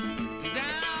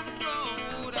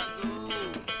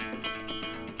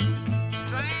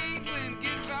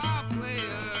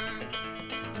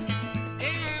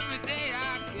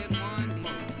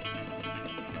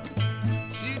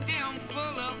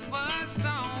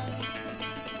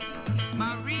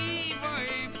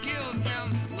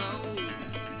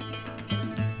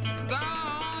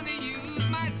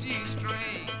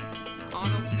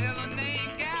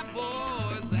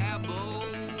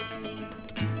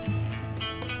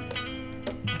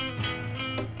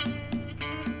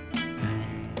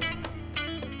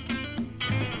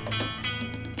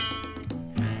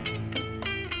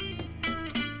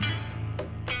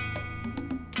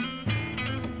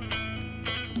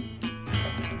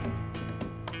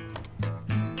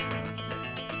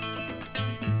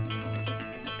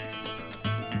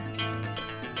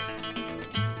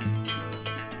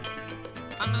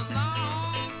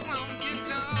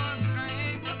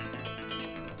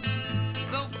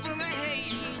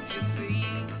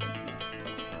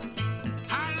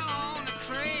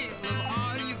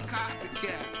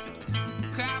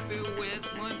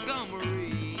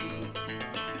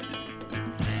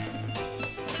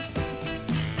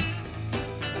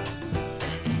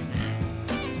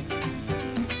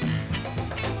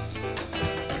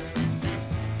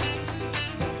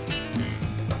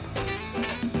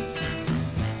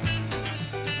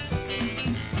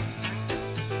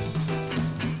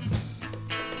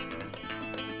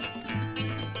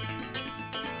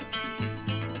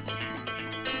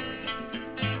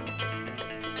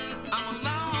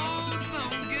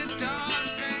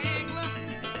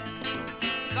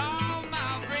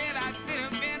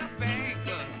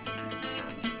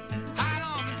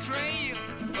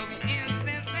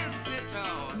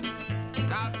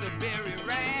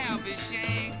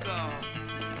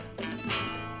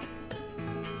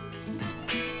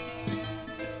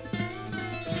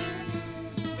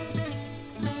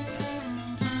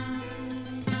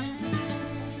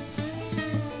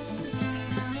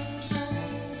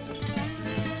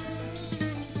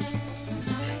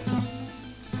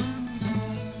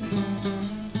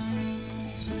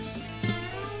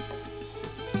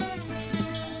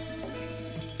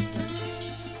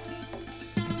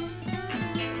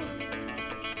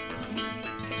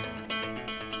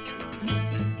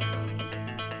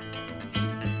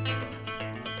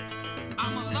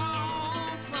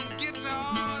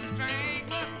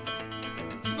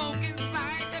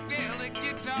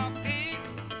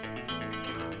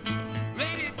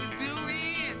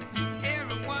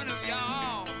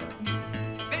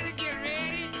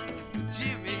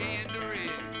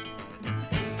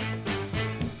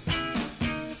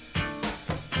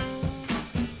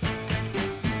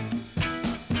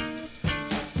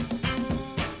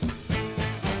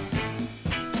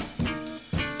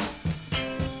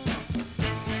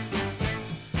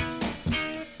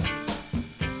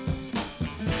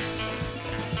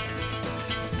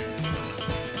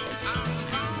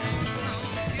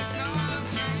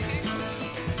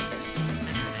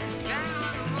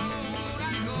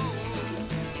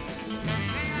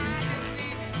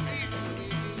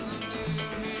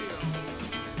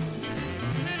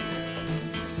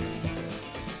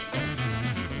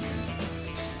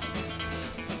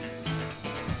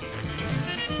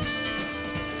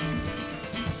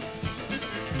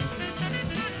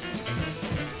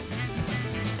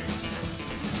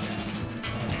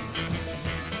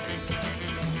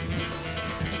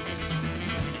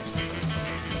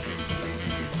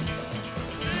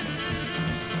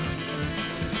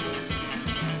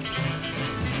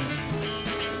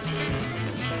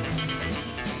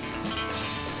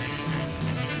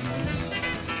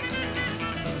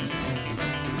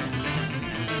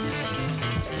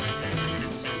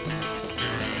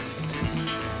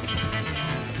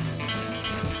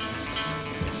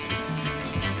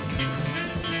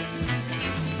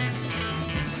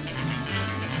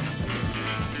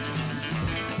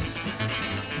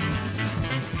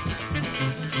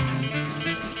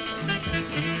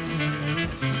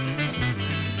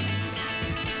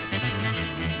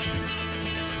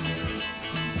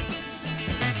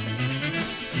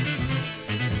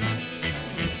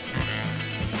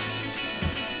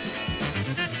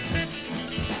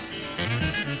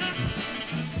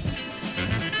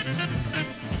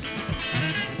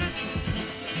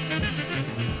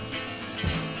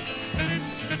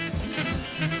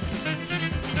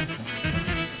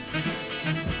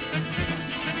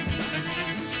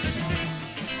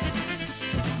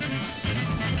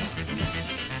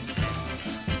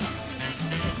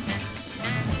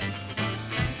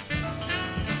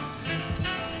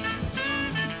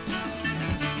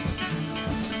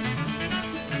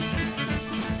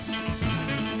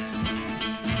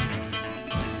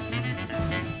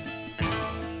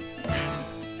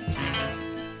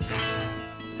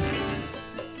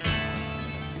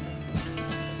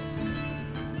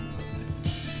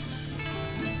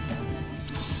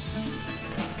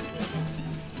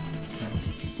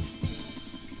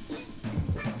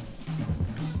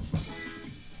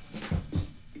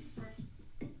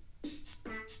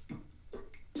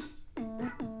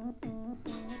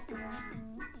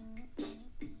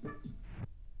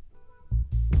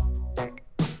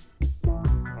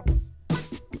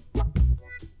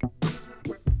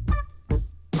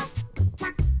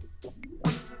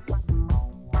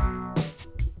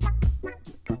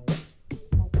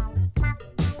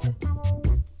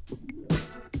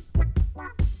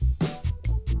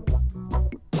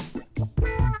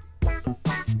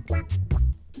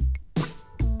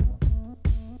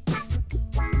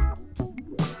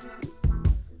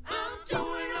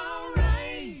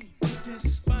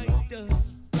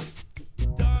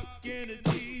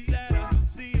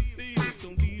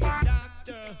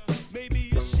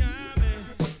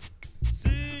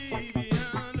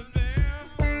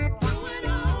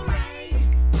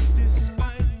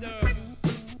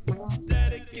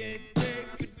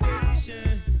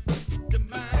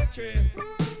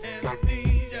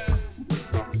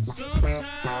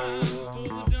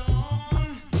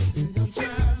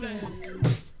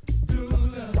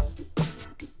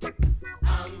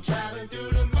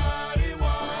traveling through the muddy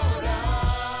water.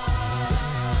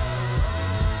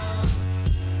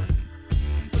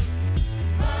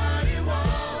 Muddy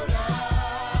water.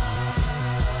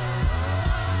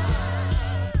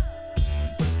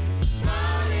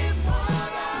 Muddy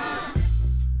water.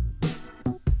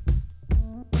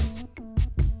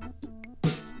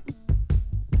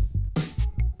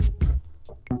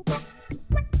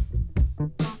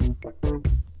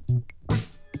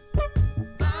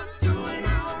 I'm doing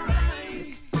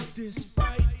alright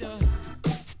despite the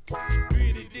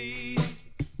pretty deed,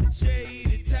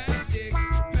 shady tactics,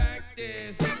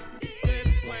 practice,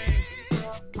 this way.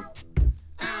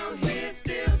 Out here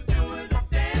still doing the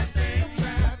damn thing,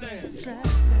 traveling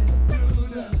through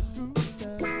the.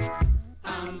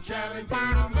 I'm traveling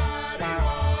through the muddy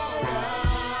water.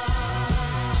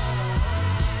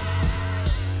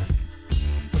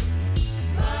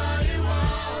 Muddy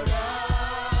water.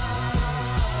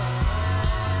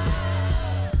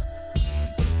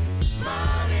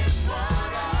 Muddy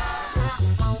water.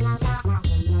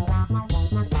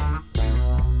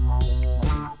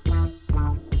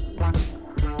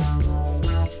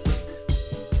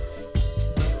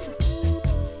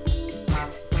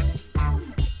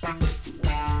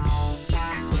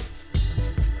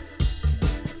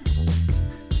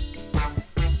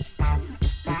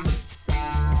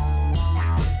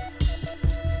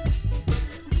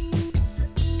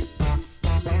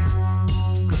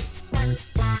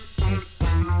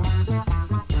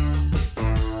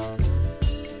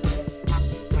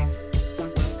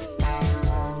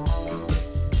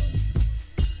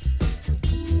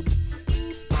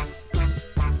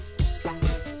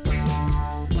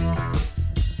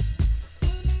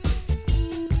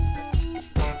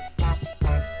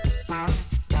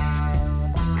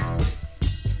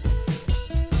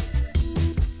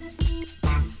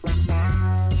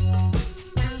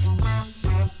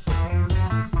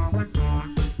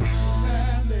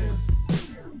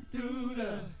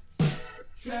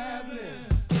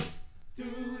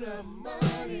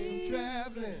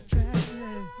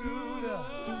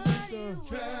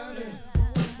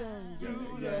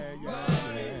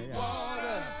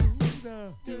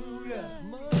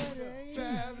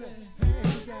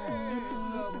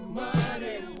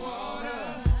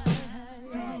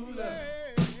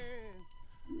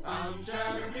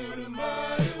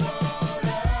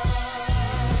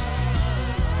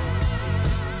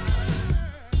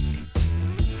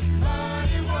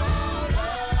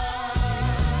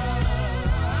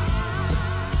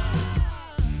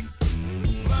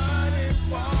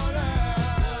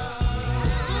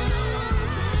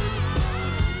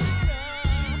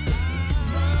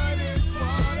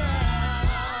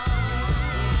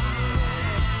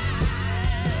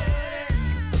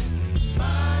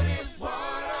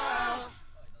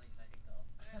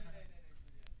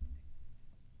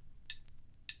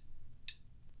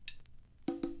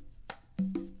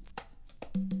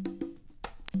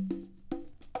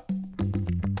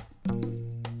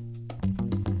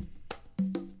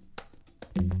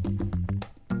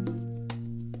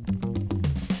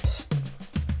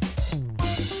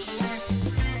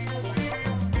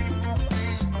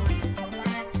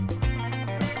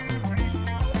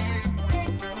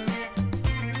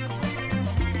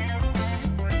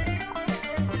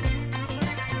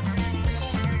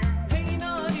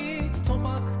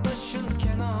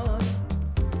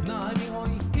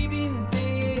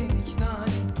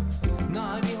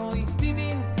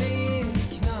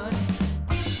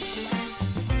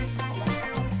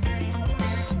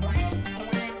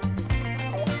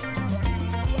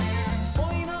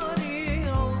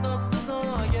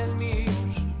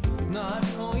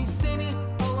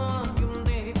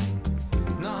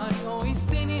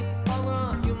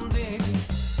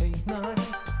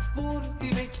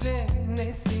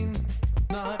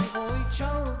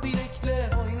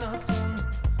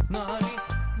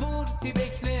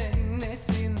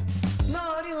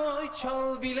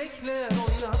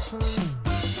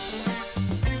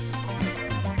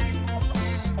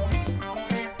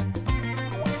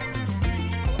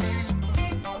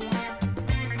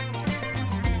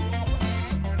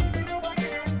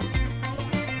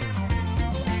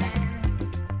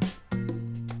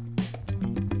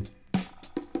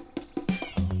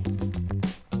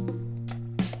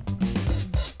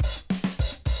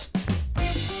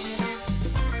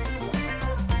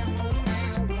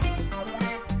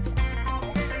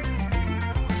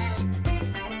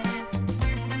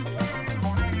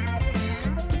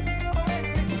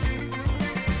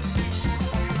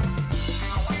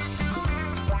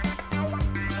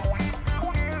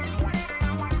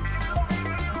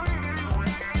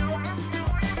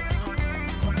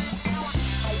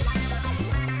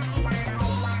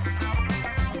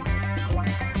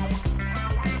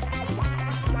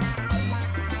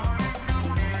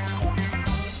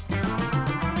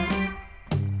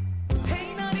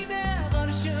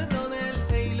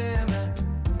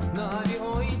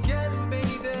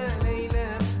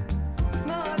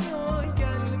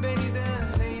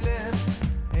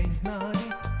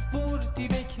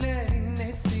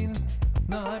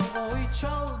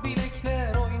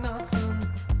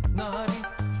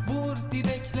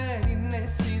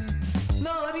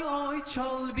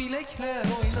 çal bilekler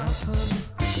oynasın.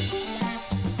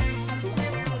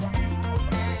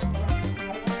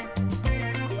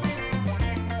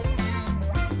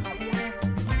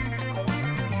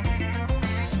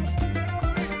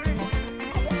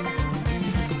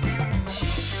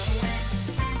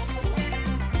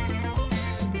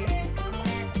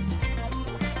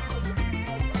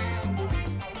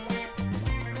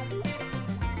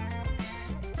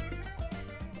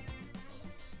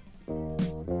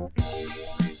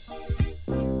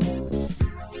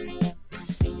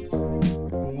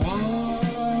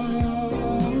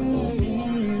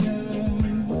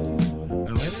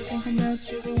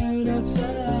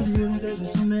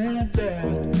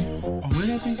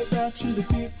 The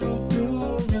people do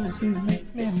really seem to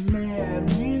make me mad.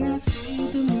 When I see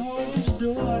the mortgage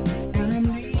door and I'm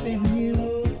leaving you,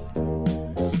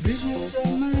 visions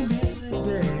of my busy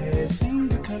day seem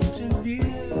to come to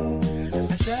view.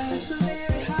 I try so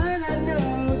very hard, I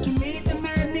know, to meet the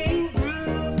maddening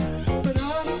groove, but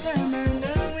all the time I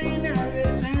know when I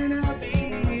return I'll be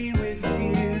with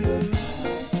you.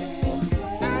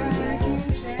 I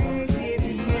can't shake it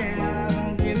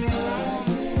now, give me love.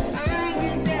 I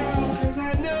get down 'cause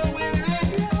I know when I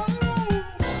go,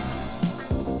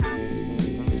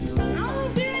 I'll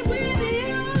be with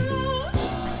you.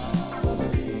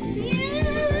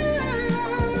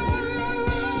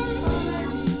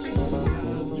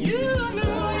 You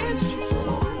know it's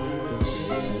true.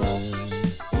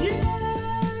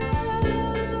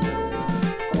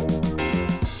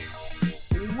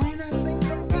 When I think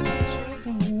about you,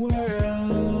 the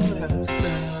world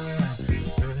outside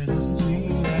really doesn't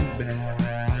seem that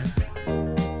bad.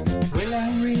 When I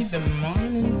read the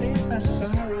morning paper,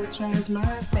 sorrow tries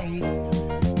my fate.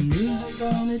 The news is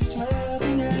on at 12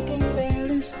 and I can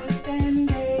barely sit and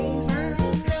gaze. I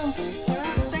know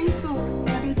I'm thankful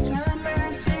every time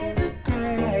I say the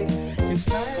grace. In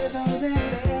spite of all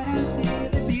that, I see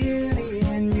the beauty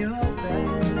in your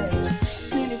face.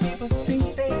 Many people think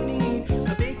they need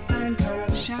a big fine car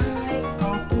to shine,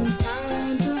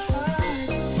 oftentimes a hide,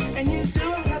 and you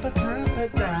don't have a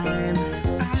confidant.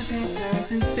 I've had time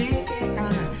to think it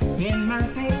out. In my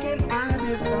thinking, I'll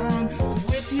be fine.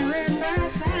 With you in my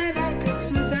side, I could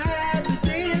survive the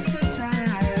test of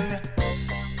time.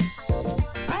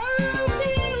 I'll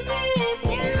be with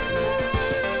you.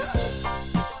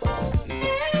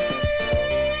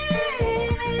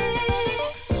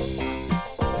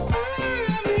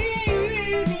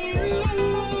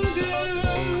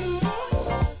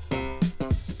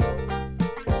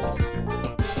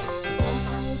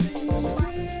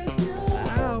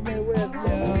 I'll be with you, girl. I'll be with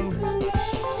you.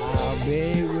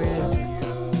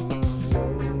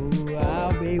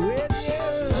 I'll be with you. I'll be with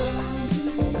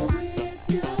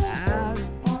you.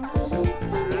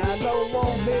 I don't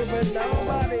want to be with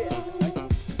nobody.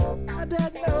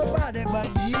 There's nobody but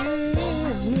you.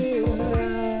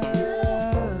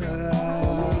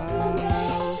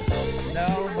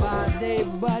 Nobody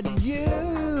but you,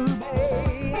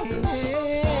 baby.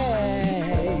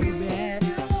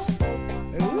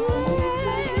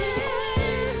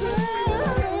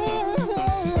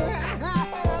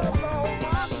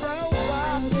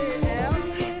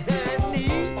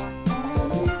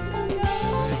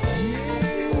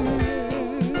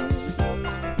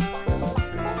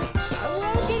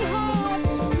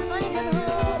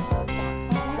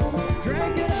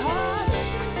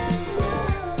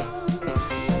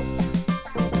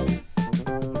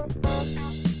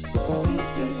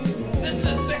 This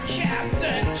is the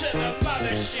captain to the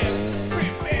mothership.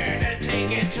 Prepare to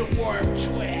take it to warp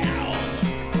 12.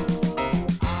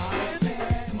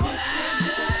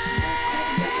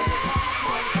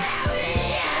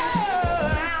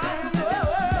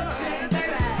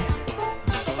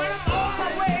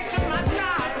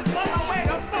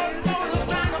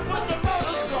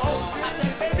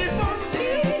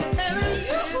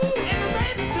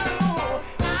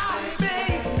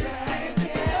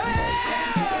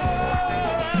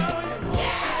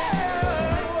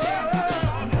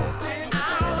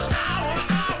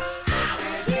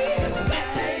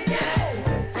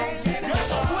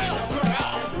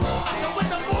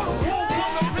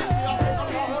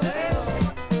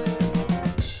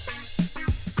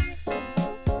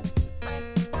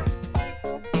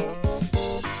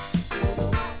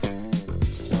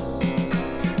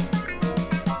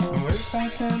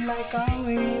 Like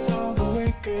always, all the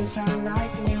workers are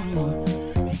like me.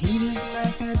 He just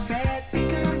not that bad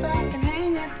because I can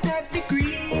hang at that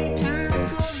degree. Time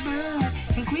goes by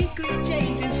and quickly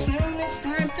changes, soon it's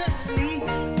time to leave.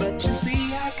 But you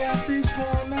see, I got this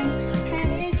woman and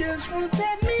he just won't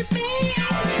let me be.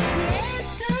 It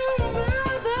don't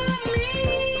bother me.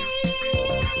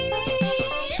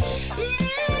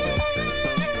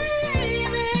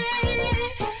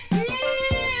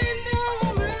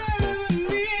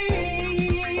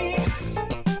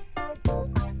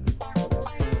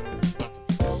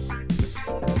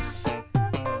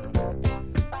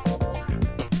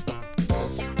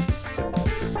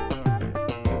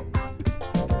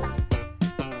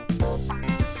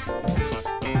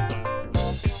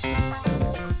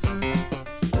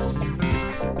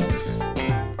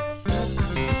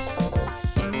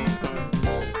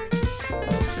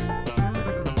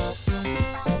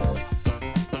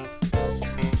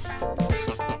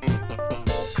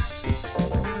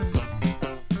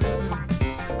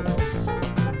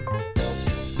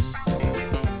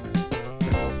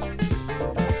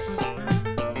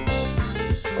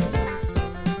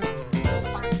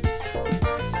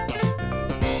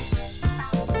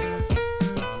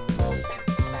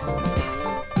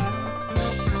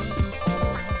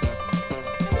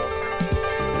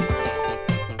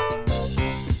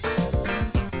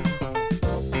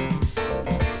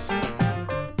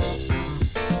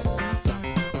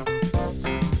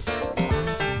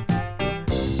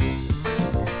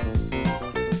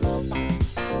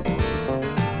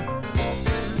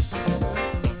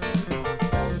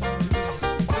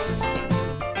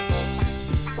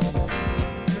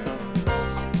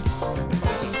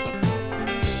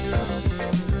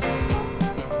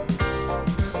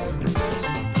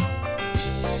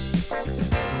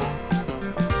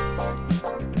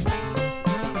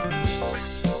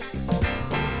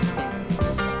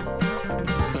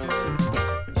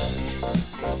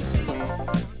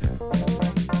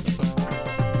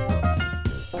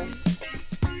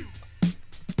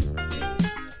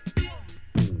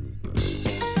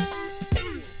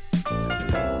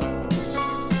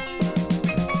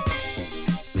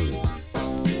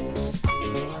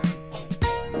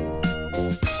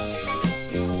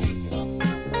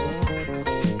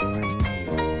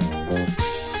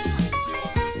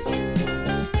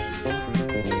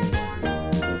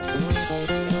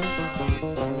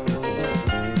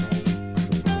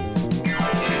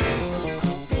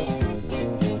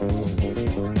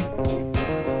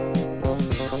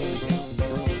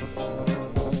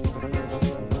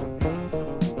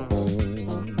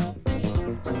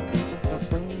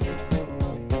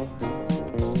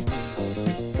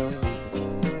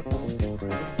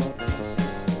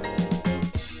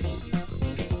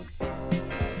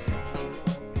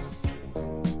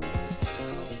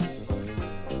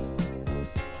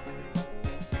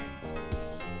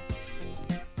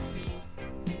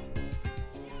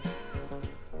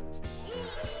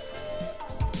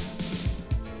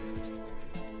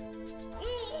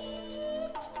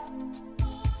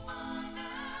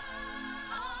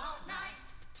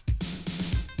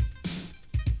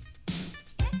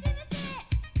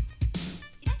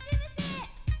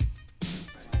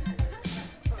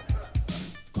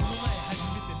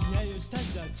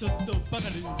 ちょっとバカ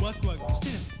でワクワクして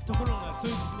ないところがそ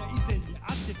いつが以前に会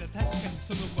ってた確かに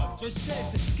その子は女子大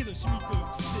生けど趣味と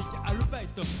実績アルバイ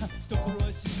トところ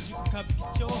は新宿歌舞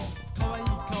伎町可愛い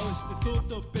顔して相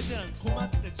当ベテラン困っ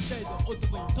た時代の男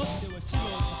にとっては素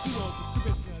人苦労と区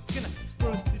別がつけないプ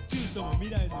ロスティチュートも未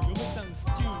来の嫁さんス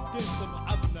チューデントも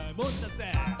危ないもんだ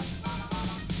ぜ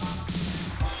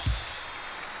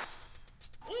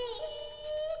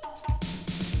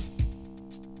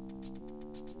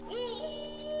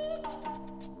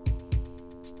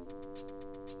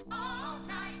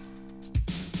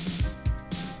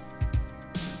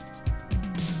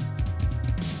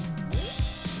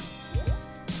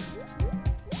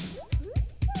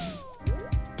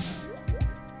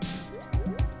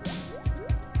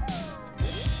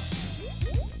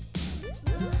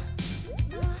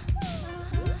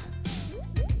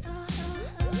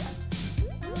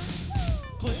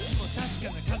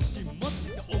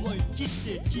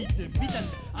聞いてみたんだ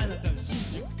あなたは新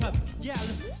宿歌舞伎ギャ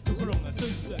ルところがそい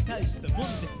つは大したもんで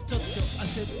ちょっと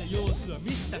焦った様子は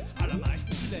見せたあらまあ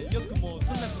失礼よくも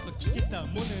そんなこと聞けたも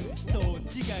のに人を違いに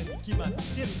決まってる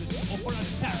でしょ怒られ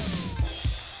た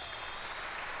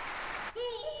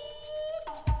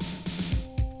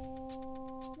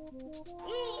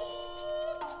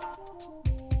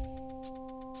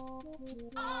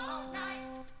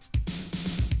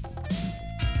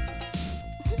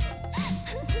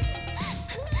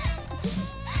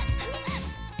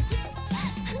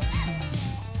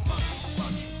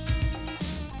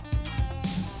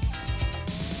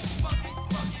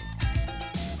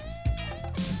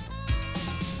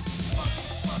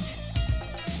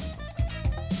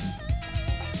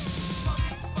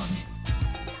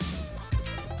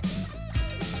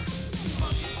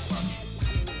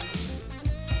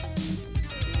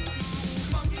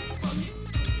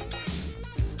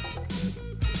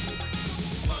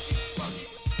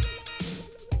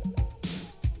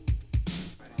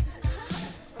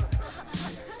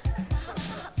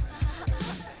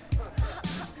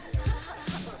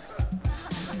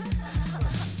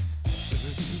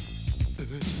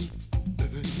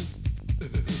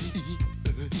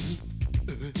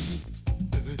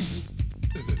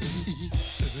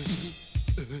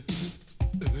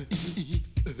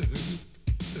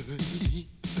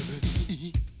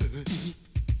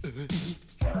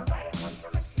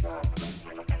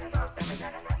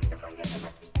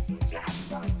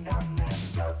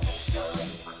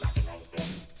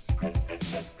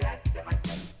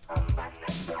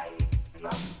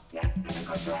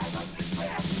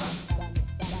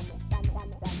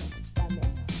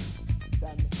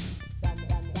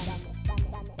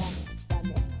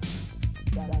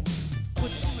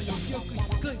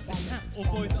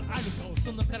覚えのある顔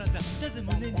その体なぜ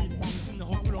胸に3つの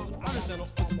ほくろがあるだろう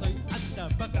おとといあっ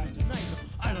たばかりじゃないの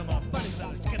あらまあバレた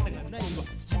ら仕方がないわ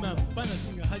自慢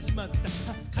話が始まっ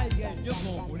た海外旅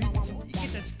行もリッチに行け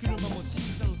たし車も新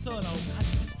車の空を走った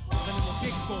しお金も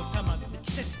結構溜まって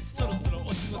きたしそろそろ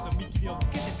お仕事見切りをつ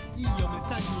けていい嫁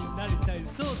さんになりたい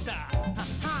そうだはっ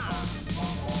は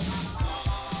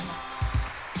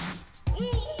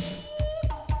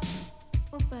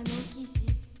おっぱいの大きいし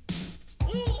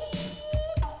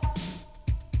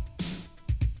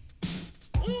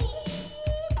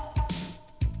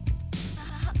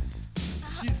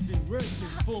She's been working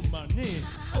for money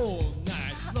all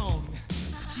night long.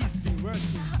 She's been working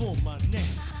for money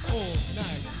all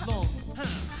night long. Huh?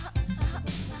 「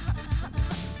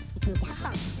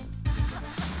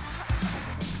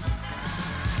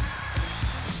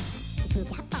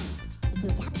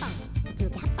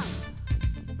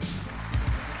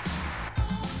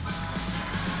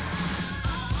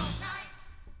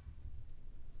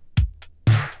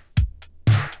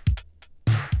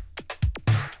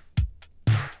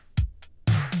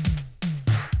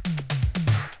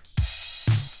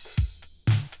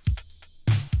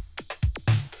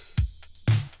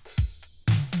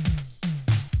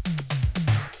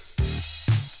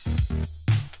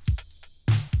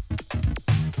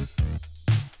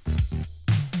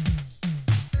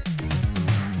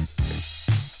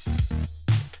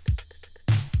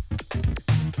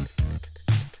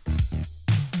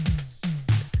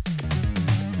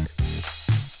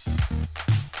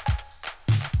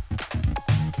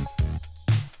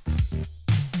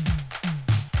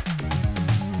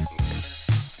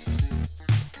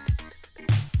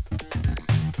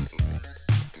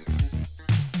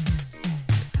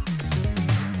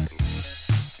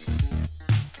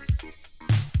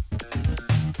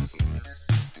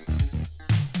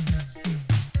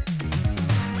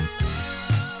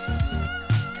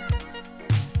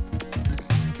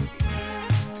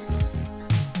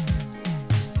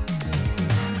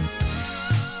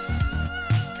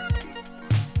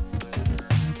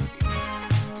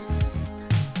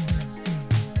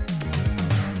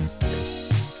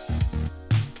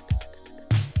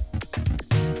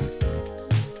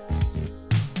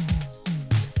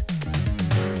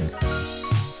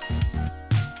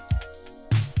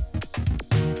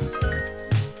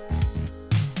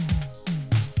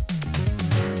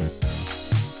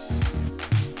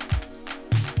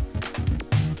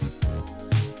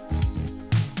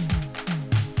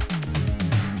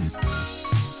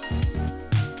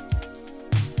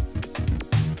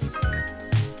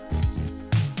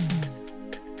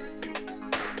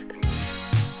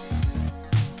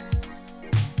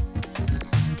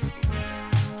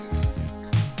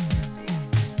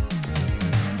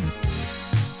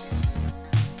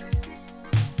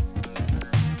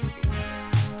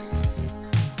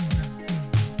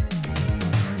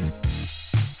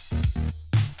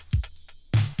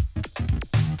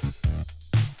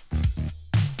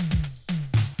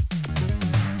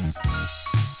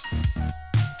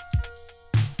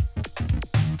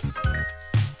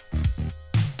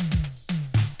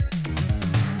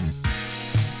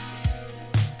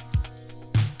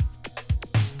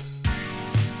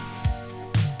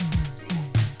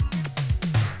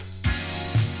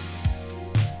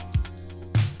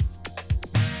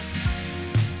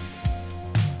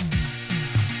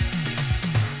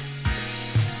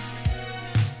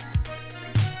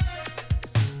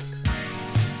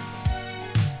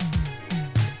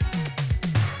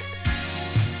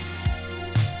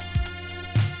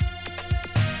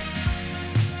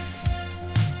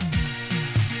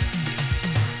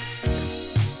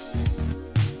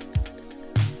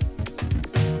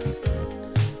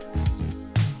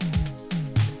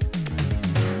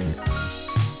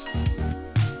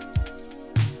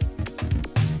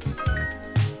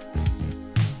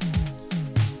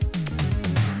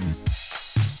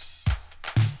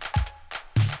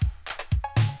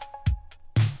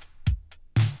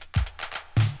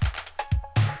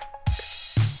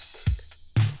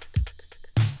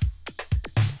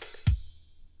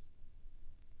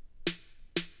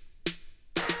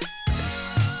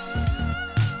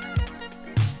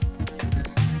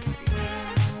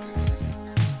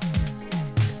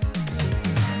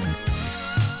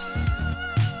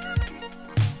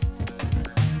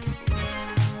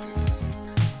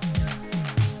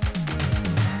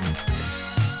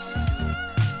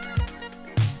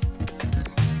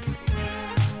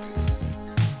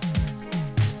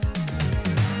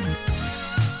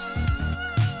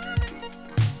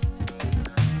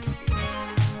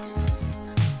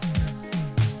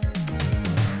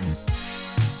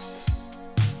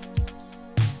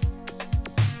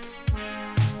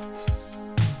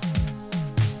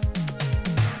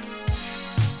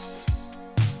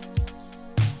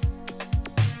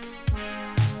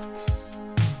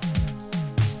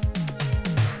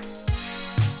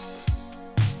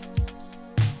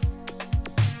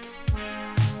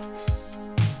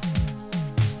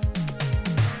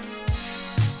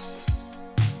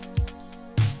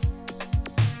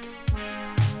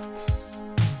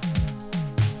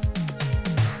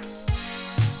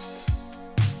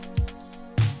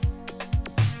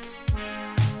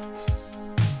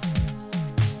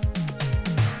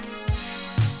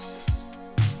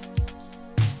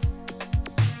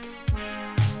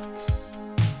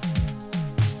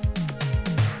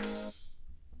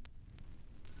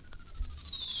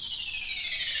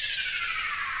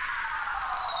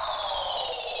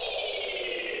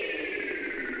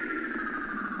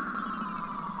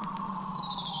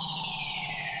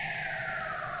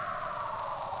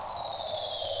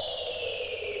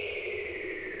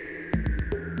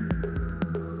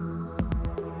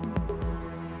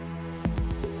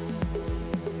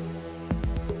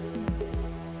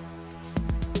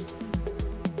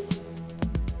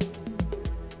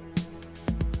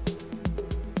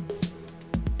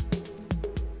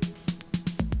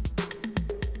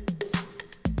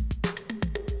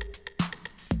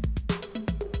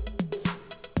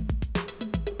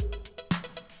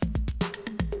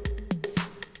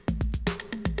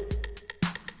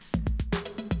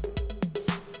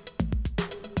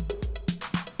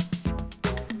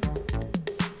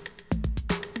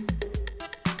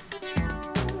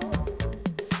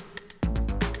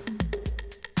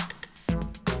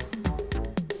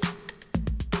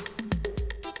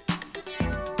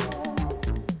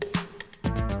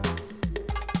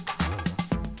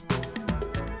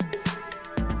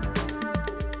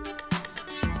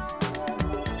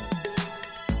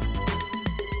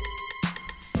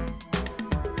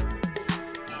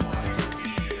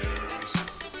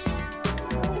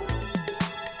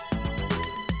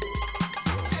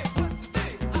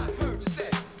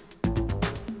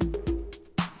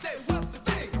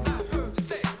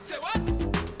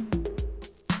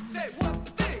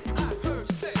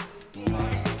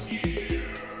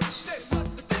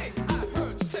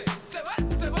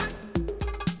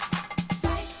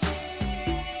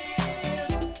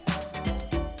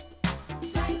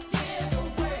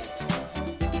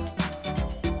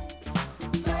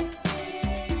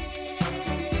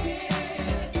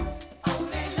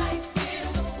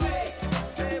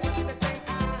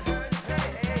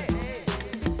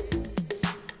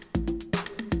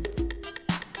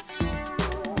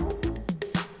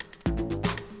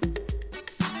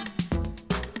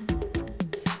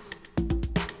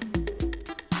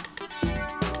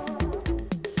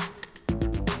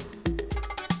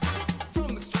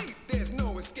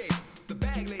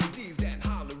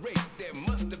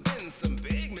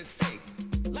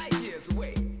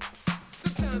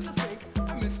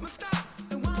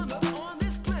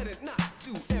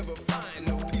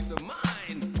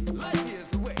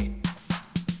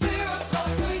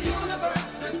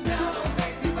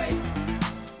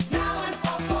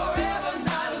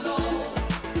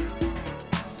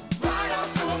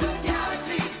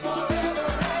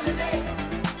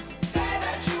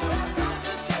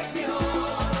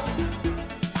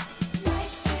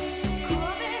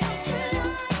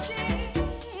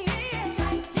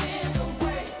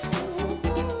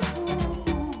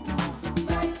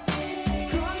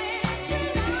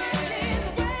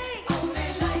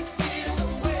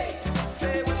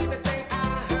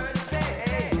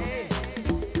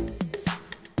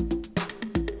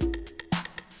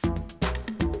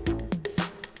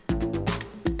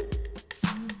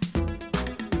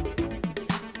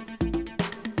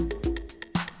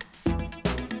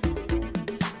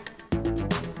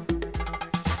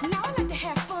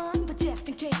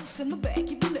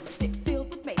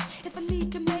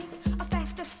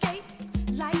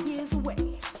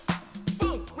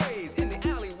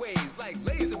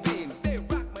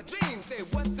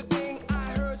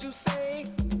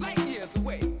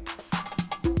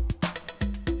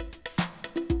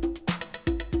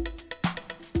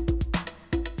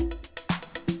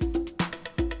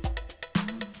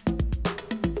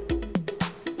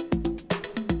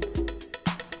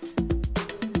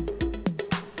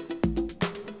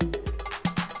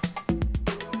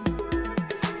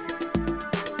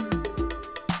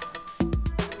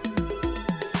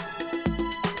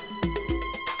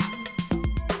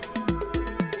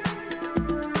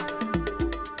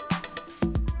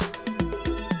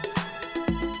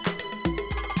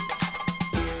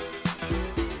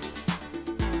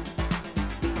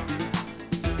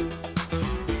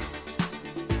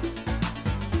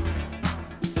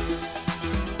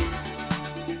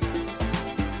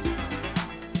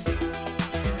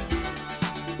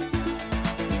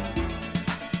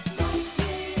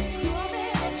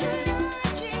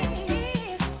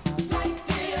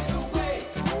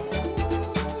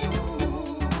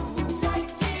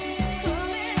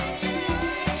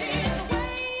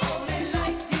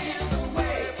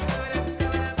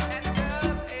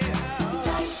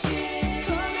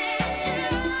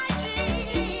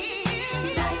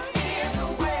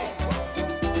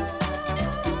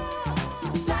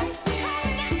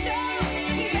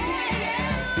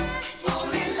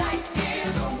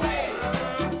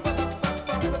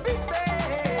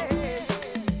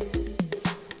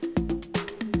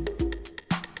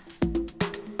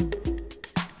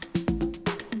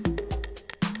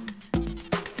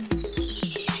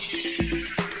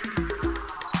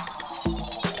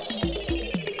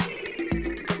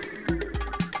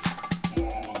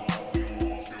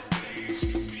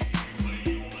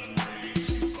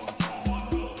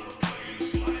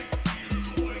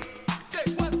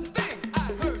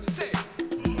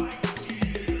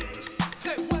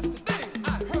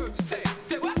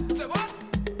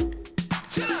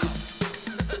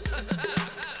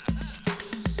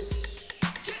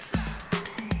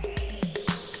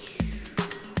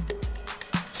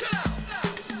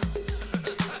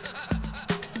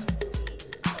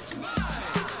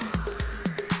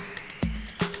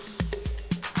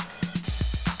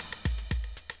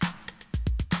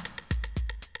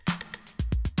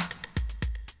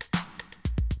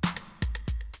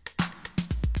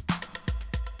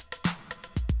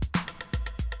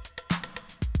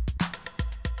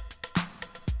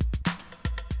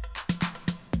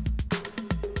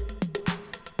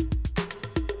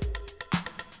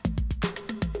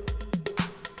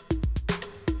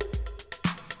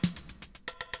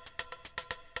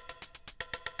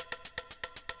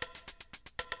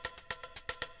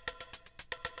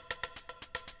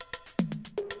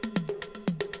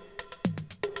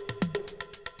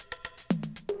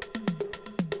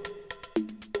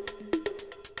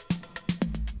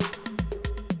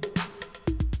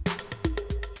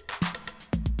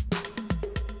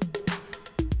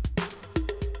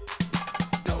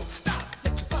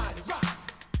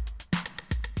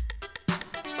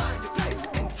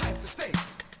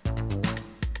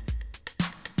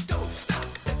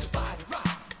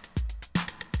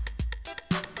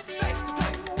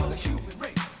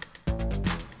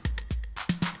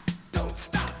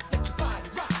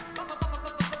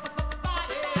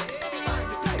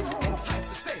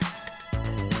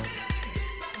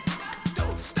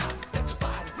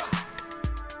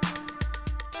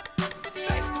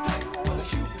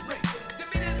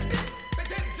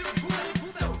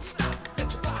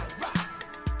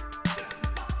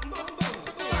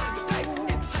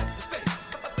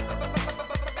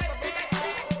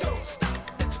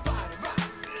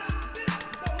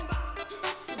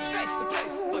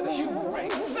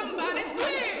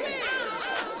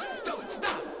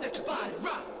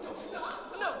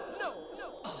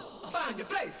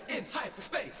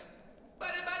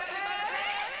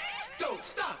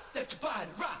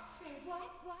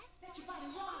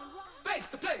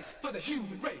place for the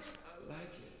human race. I like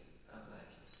it. I like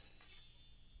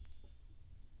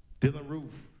it. Dylan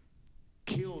Roof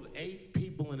killed 8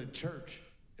 people in a church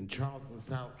in Charleston,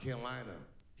 South Carolina.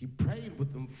 He prayed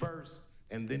with them first,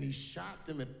 and then he shot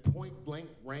them at point blank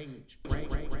range.